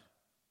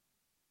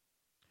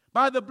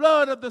 By the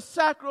blood of the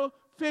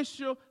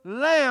sacrificial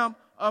Lamb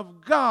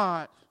of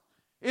God.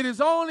 It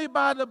is only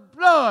by the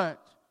blood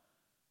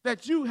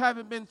that you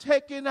haven't been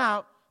taken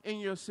out in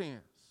your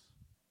sins.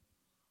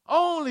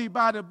 Only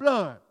by the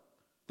blood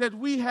that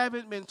we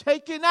haven't been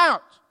taken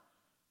out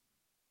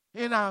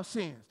in our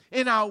sins,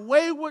 in our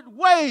wayward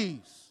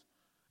ways.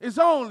 It's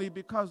only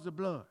because of the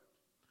blood.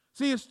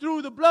 See, it's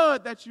through the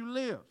blood that you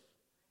live.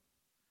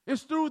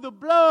 It's through the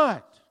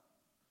blood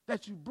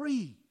that you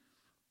breathe.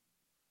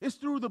 It's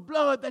through the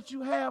blood that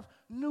you have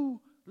new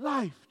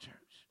life, church.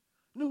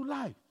 New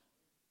life.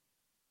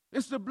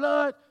 It's the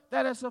blood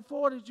that has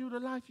afforded you the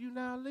life you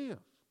now live.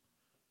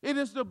 It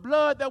is the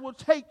blood that will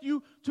take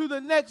you to the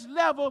next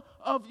level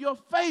of your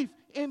faith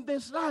in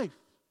this life.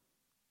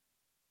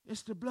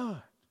 It's the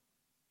blood.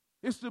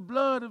 It's the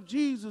blood of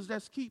Jesus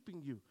that's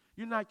keeping you.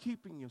 You're not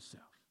keeping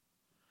yourself.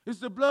 It's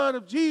the blood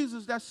of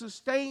Jesus that's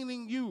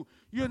sustaining you.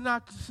 You're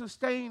not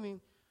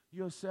sustaining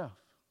yourself.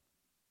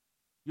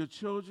 Your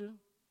children,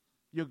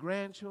 your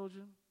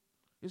grandchildren,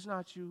 it's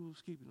not you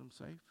who's keeping them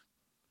safe.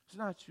 It's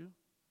not you.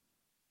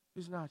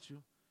 It's not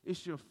you.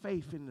 It's your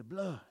faith in the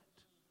blood.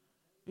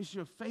 It's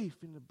your faith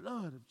in the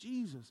blood of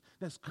Jesus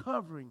that's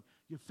covering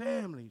your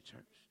family,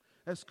 church.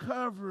 That's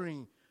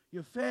covering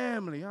your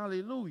family.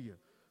 Hallelujah.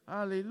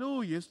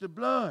 Hallelujah. It's the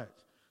blood.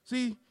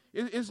 See,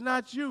 it's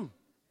not you.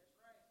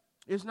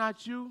 It's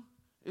not you.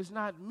 It's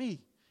not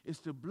me. It's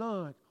the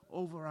blood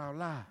over our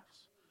lives.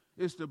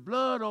 It's the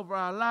blood over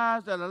our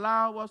lives that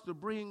allow us to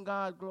bring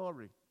God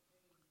glory.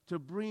 To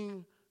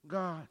bring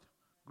God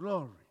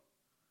glory.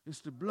 It's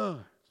the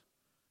blood.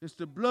 It's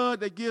the blood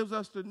that gives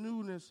us the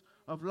newness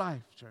of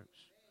life,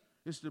 church.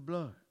 It's the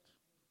blood.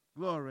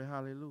 Glory,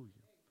 hallelujah.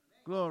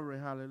 Glory,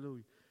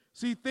 hallelujah.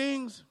 See,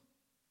 things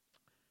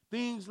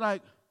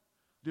like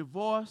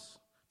divorce,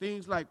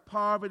 things like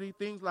poverty,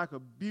 things like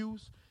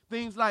abuse,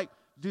 things like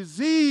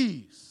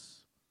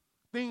disease,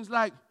 things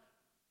like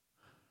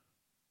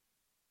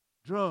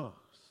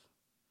drugs,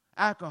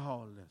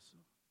 alcoholism,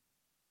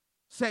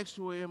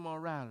 sexual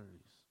immoralities.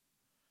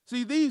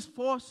 See, these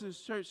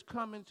forces, church,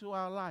 come into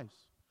our lives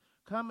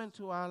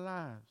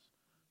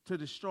to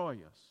destroy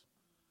us,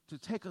 to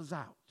take us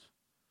out,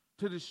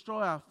 to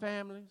destroy our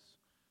families,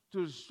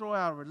 to destroy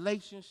our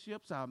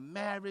relationships, our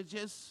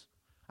marriages,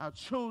 our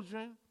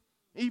children,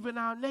 even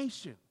our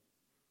nation.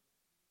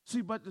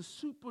 See, but the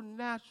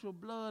supernatural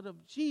blood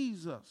of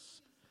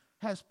Jesus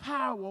has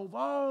power over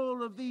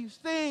all of these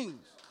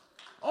things.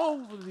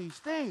 Over these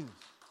things.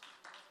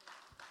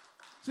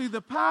 See,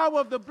 the power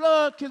of the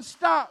blood can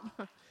stop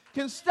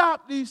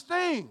these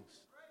things.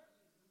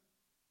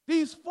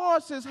 These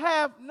forces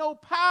have no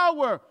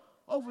power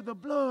over the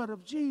blood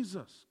of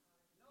Jesus.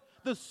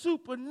 The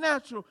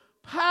supernatural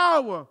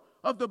power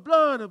of the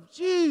blood of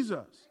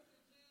Jesus.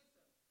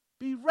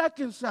 Be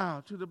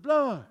reconciled to the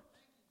blood.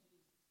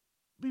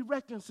 Be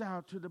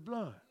reconciled to the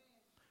blood.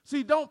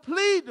 See, don't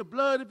plead the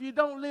blood if you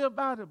don't live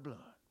by the blood.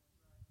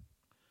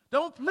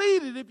 Don't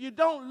plead it if you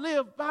don't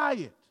live by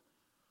it.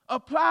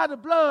 Apply the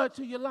blood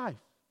to your life.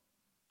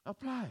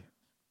 Apply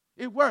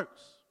it. It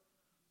works.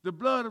 The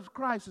blood of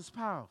Christ is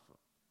powerful.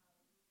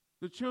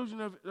 The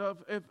children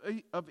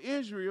of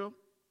Israel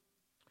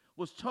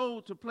was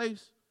told to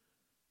place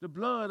the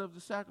blood of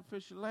the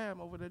sacrificial lamb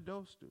over their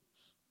doorsteps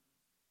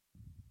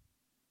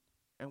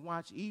and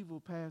watch evil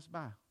pass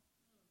by.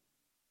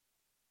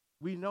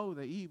 We know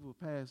that evil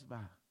passed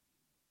by.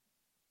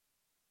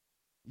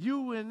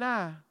 You and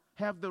I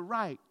have the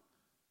right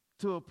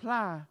to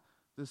apply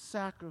the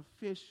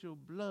sacrificial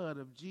blood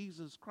of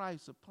Jesus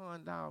Christ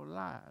upon our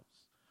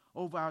lives,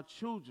 over our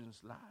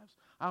children's lives,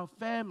 our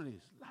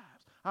families'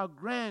 lives, our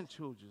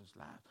grandchildren's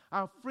lives,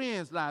 our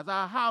friends' lives,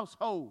 our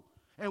household,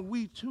 and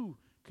we too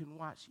can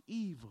watch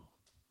evil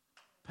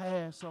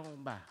pass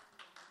on by.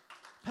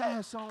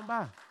 Pass on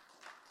by.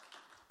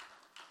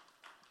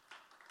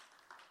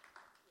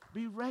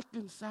 Be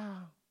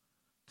reconciled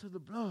to the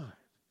blood.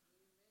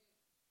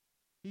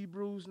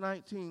 Hebrews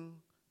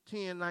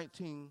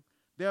 10:19.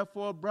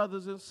 Therefore,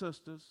 brothers and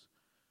sisters,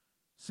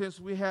 since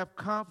we have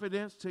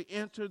confidence to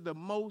enter the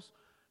most,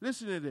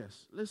 listen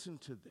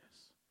to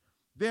this.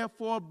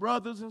 Therefore,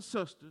 brothers and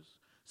sisters,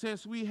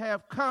 since we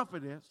have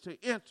confidence to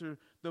enter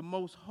the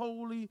most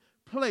holy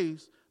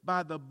place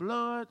by the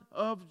blood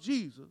of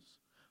Jesus,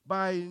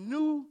 by a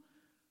new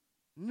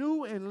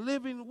and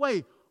living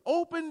way,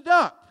 opened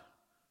up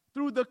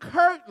through the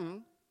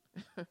curtain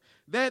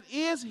that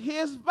is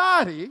his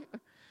body,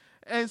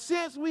 and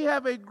since we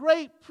have a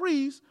great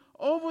priest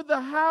over the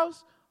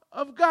house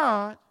of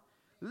God,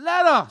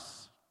 let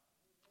us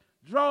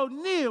draw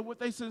near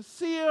with a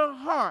sincere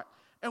heart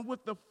and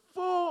with the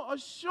full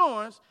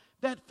assurance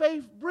that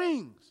faith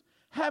brings,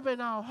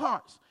 having our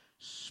hearts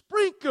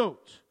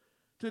sprinkled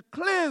to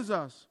cleanse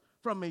us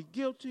from a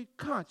guilty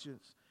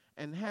conscience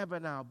and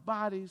having our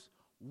bodies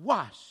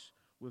washed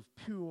with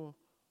pure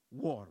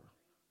water.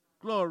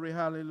 Glory,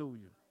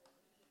 hallelujah.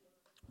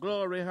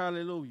 Glory,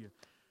 hallelujah.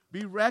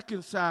 Be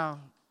reconciled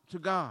to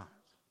God.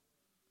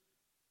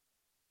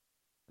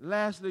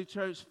 Lastly,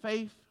 church,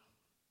 faith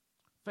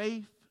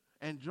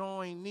and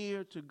drawing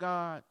near to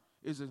God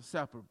is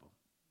inseparable.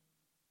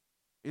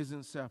 Is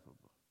inseparable.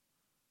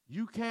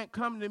 You can't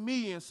come to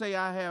me and say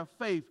I have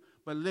faith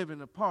but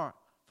living apart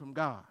from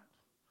God.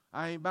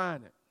 I ain't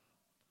buying it.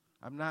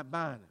 I'm not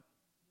buying it.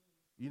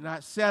 You're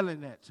not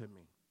selling that to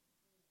me.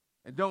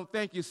 And don't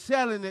think you're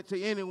selling it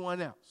to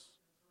anyone else.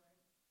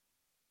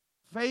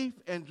 Faith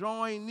and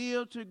drawing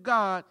near to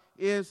God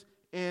is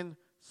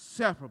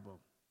inseparable.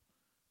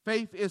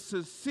 Faith is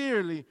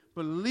sincerely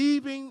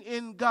believing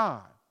in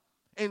God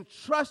and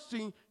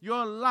trusting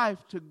your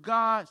life to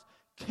God's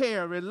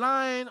care,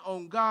 relying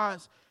on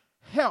God's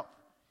help,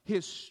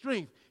 his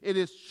strength. It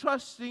is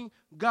trusting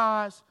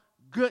God's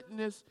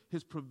goodness,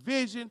 his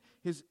provision,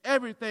 his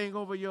everything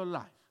over your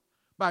life.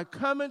 By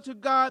coming to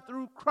God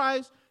through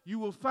Christ, you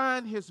will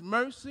find his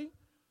mercy,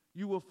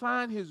 you will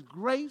find his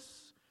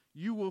grace,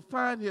 you will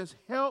find his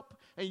help,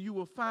 and you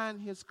will find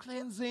his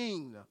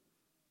cleansing.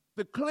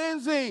 The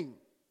cleansing.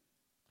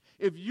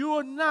 If you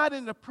are not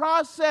in the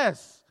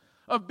process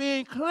of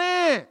being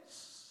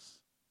cleansed,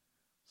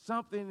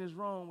 something is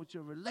wrong with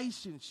your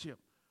relationship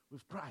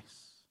with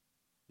Christ,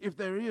 if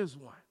there is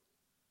one.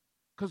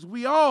 Because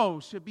we all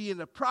should be in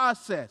the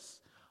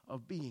process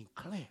of being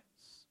cleansed,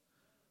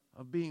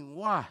 of being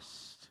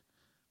washed,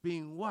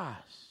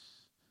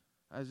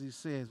 as he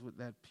says, with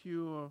that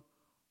pure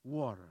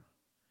water.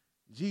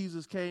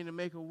 Jesus came to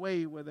make a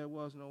way where there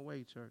was no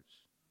way, church.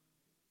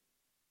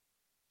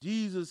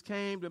 Jesus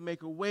came to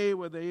make a way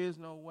where there is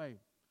no way.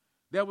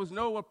 There was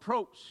no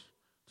approach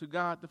to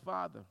God the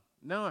Father.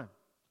 None.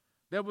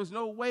 There was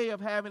no way of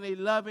having a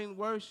loving,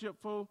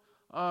 worshipful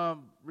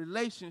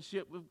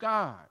relationship with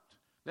God.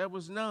 There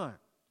was none.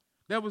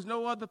 There was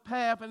no other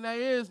path, and there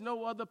is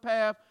no other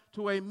path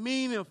to a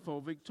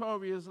meaningful,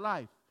 victorious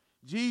life.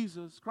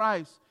 Jesus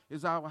Christ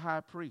is our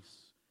high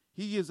priest.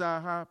 He is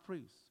our high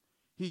priest.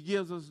 He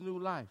gives us new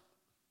life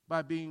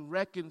by being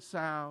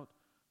reconciled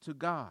to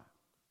God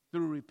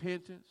through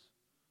repentance,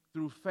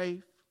 through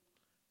faith,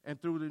 and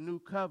through the new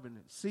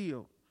covenant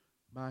sealed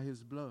by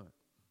his blood.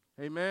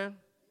 Amen?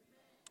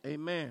 Amen.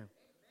 Amen.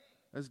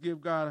 Let's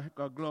give God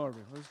glory.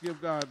 Let's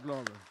give God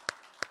glory.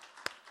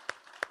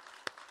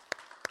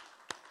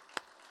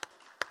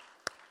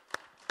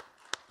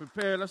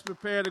 Let's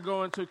prepare to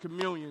go into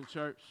communion,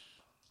 church.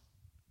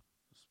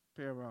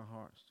 Prepare our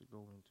hearts to go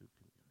into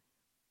communion.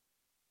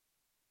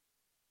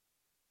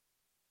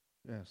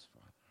 Yes,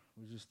 Father.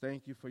 We just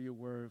thank you for your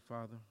word,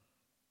 Father.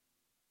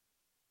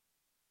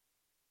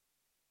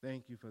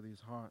 Thank you for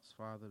these hearts,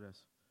 Father,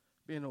 that's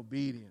being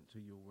obedient to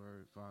your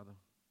word, Father.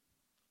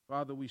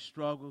 Father, we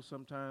struggle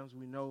sometimes,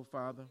 we know,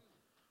 Father.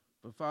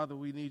 But, Father,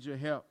 we need your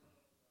help.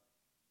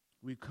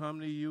 We come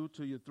to you,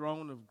 to your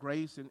throne of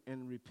grace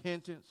and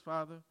repentance,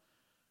 Father,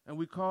 and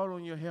we call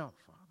on your help,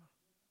 Father.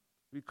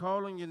 We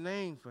call on your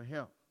name for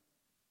help.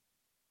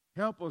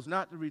 Help us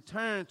not to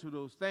return to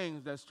those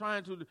things that's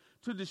trying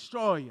to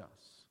destroy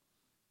us,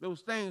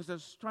 those things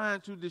that's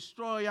trying to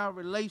destroy our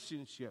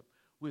relationship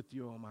with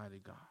you,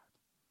 Almighty God.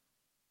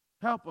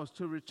 Help us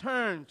to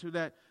return to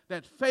that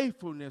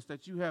faithfulness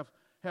that you have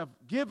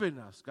given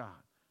us, God,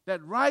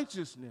 that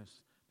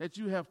righteousness that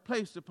you have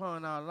placed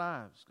upon our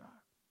lives, God.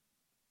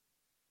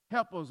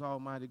 Help us,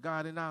 Almighty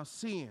God, in our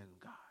sin,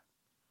 God.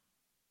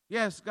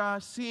 Yes,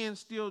 God, sin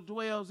still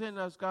dwells in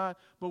us, God,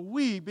 but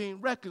we,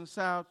 being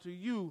reconciled to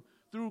you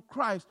through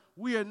Christ,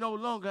 we are no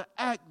longer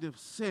active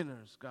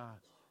sinners, God.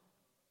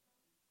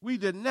 We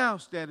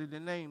denounce that in the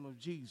name of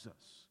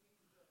Jesus.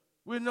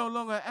 We're no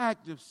longer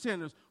active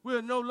sinners.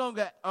 We're no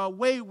longer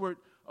wayward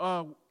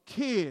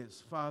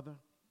kids, Father.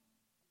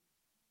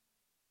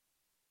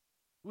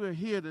 We're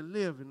here to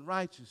live in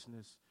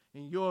righteousness,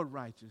 in your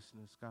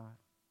righteousness, God.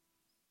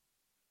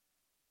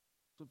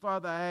 So,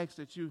 Father, I ask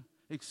that you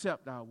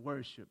accept our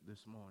worship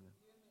this morning.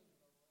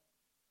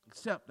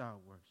 Accept our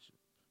worship.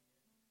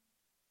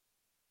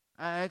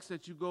 I ask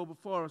that you go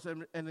before us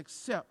and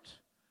accept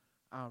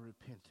our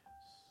repentance.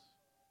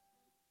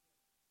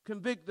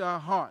 Convict our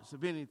hearts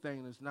of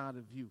anything that's not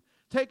of you.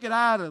 Take it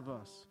out of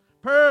us.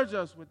 Purge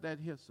us with that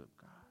hyssop,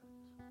 God.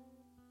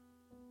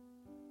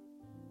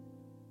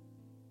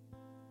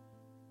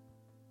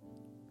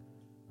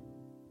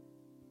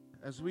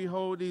 As we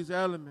hold these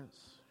elements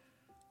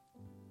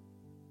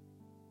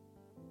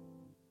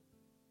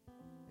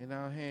in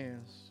our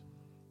hands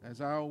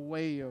as our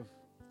way of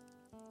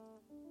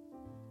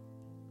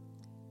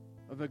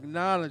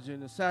acknowledging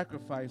the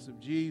sacrifice of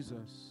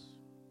Jesus,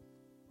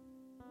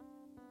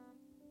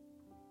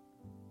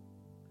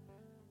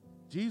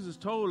 Jesus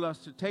told us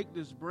to take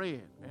this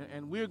bread,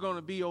 and we're going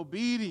to be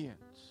obedient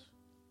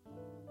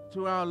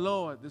to our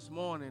Lord this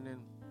morning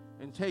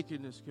and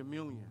taking this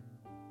communion.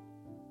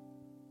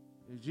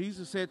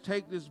 Jesus said,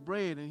 take this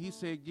bread, and he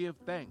said, give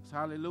thanks.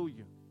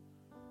 Hallelujah.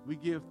 We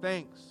give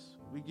thanks.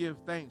 We give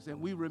thanks.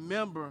 And we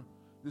remember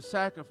the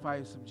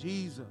sacrifice of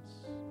Jesus,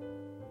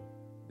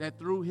 that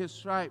through his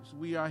stripes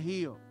we are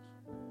healed,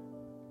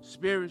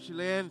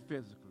 spiritually and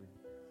physically.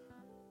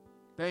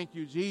 Thank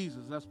you,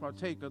 Jesus. Let's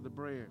partake of the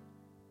bread.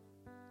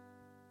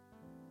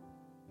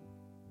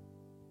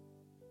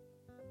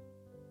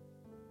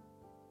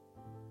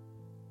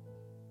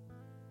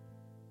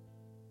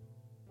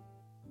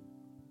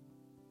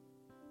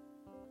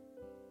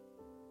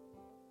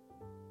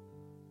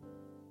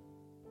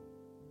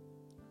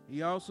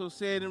 He also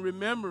said, in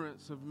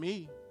remembrance of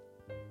me,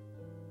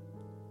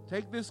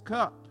 take this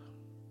cup.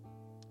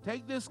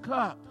 Take this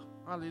cup.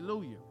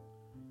 Hallelujah.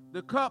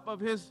 The cup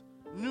of his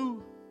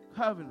new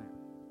covenant.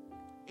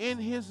 In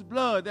his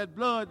blood, that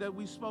blood that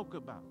we spoke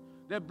about.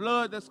 That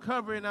blood that's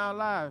covering our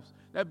lives.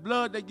 That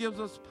blood that gives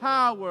us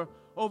power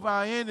over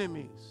our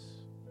enemies.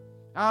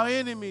 Our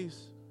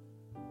enemies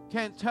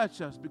can't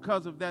touch us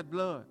because of that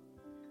blood.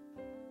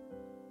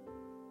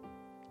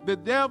 The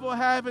devil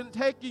haven't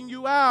taken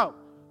you out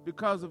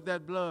because of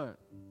that blood.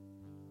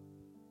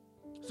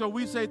 So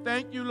we say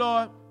thank you,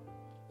 Lord,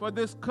 for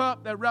this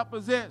cup that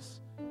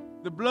represents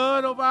the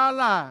blood of our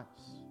lives.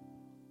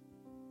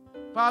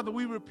 Father,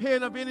 we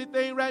repent of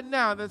anything right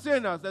now that's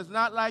in us that's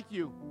not like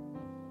you.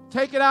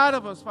 Take it out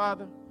of us,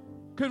 Father.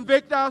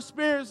 Convict our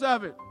spirits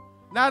of it.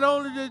 Not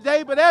only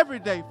today, but every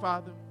day,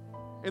 Father.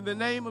 In the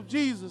name of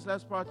Jesus,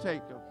 let's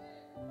partake of it.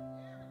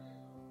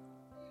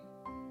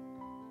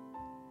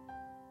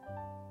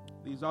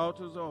 These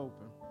altars are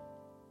open.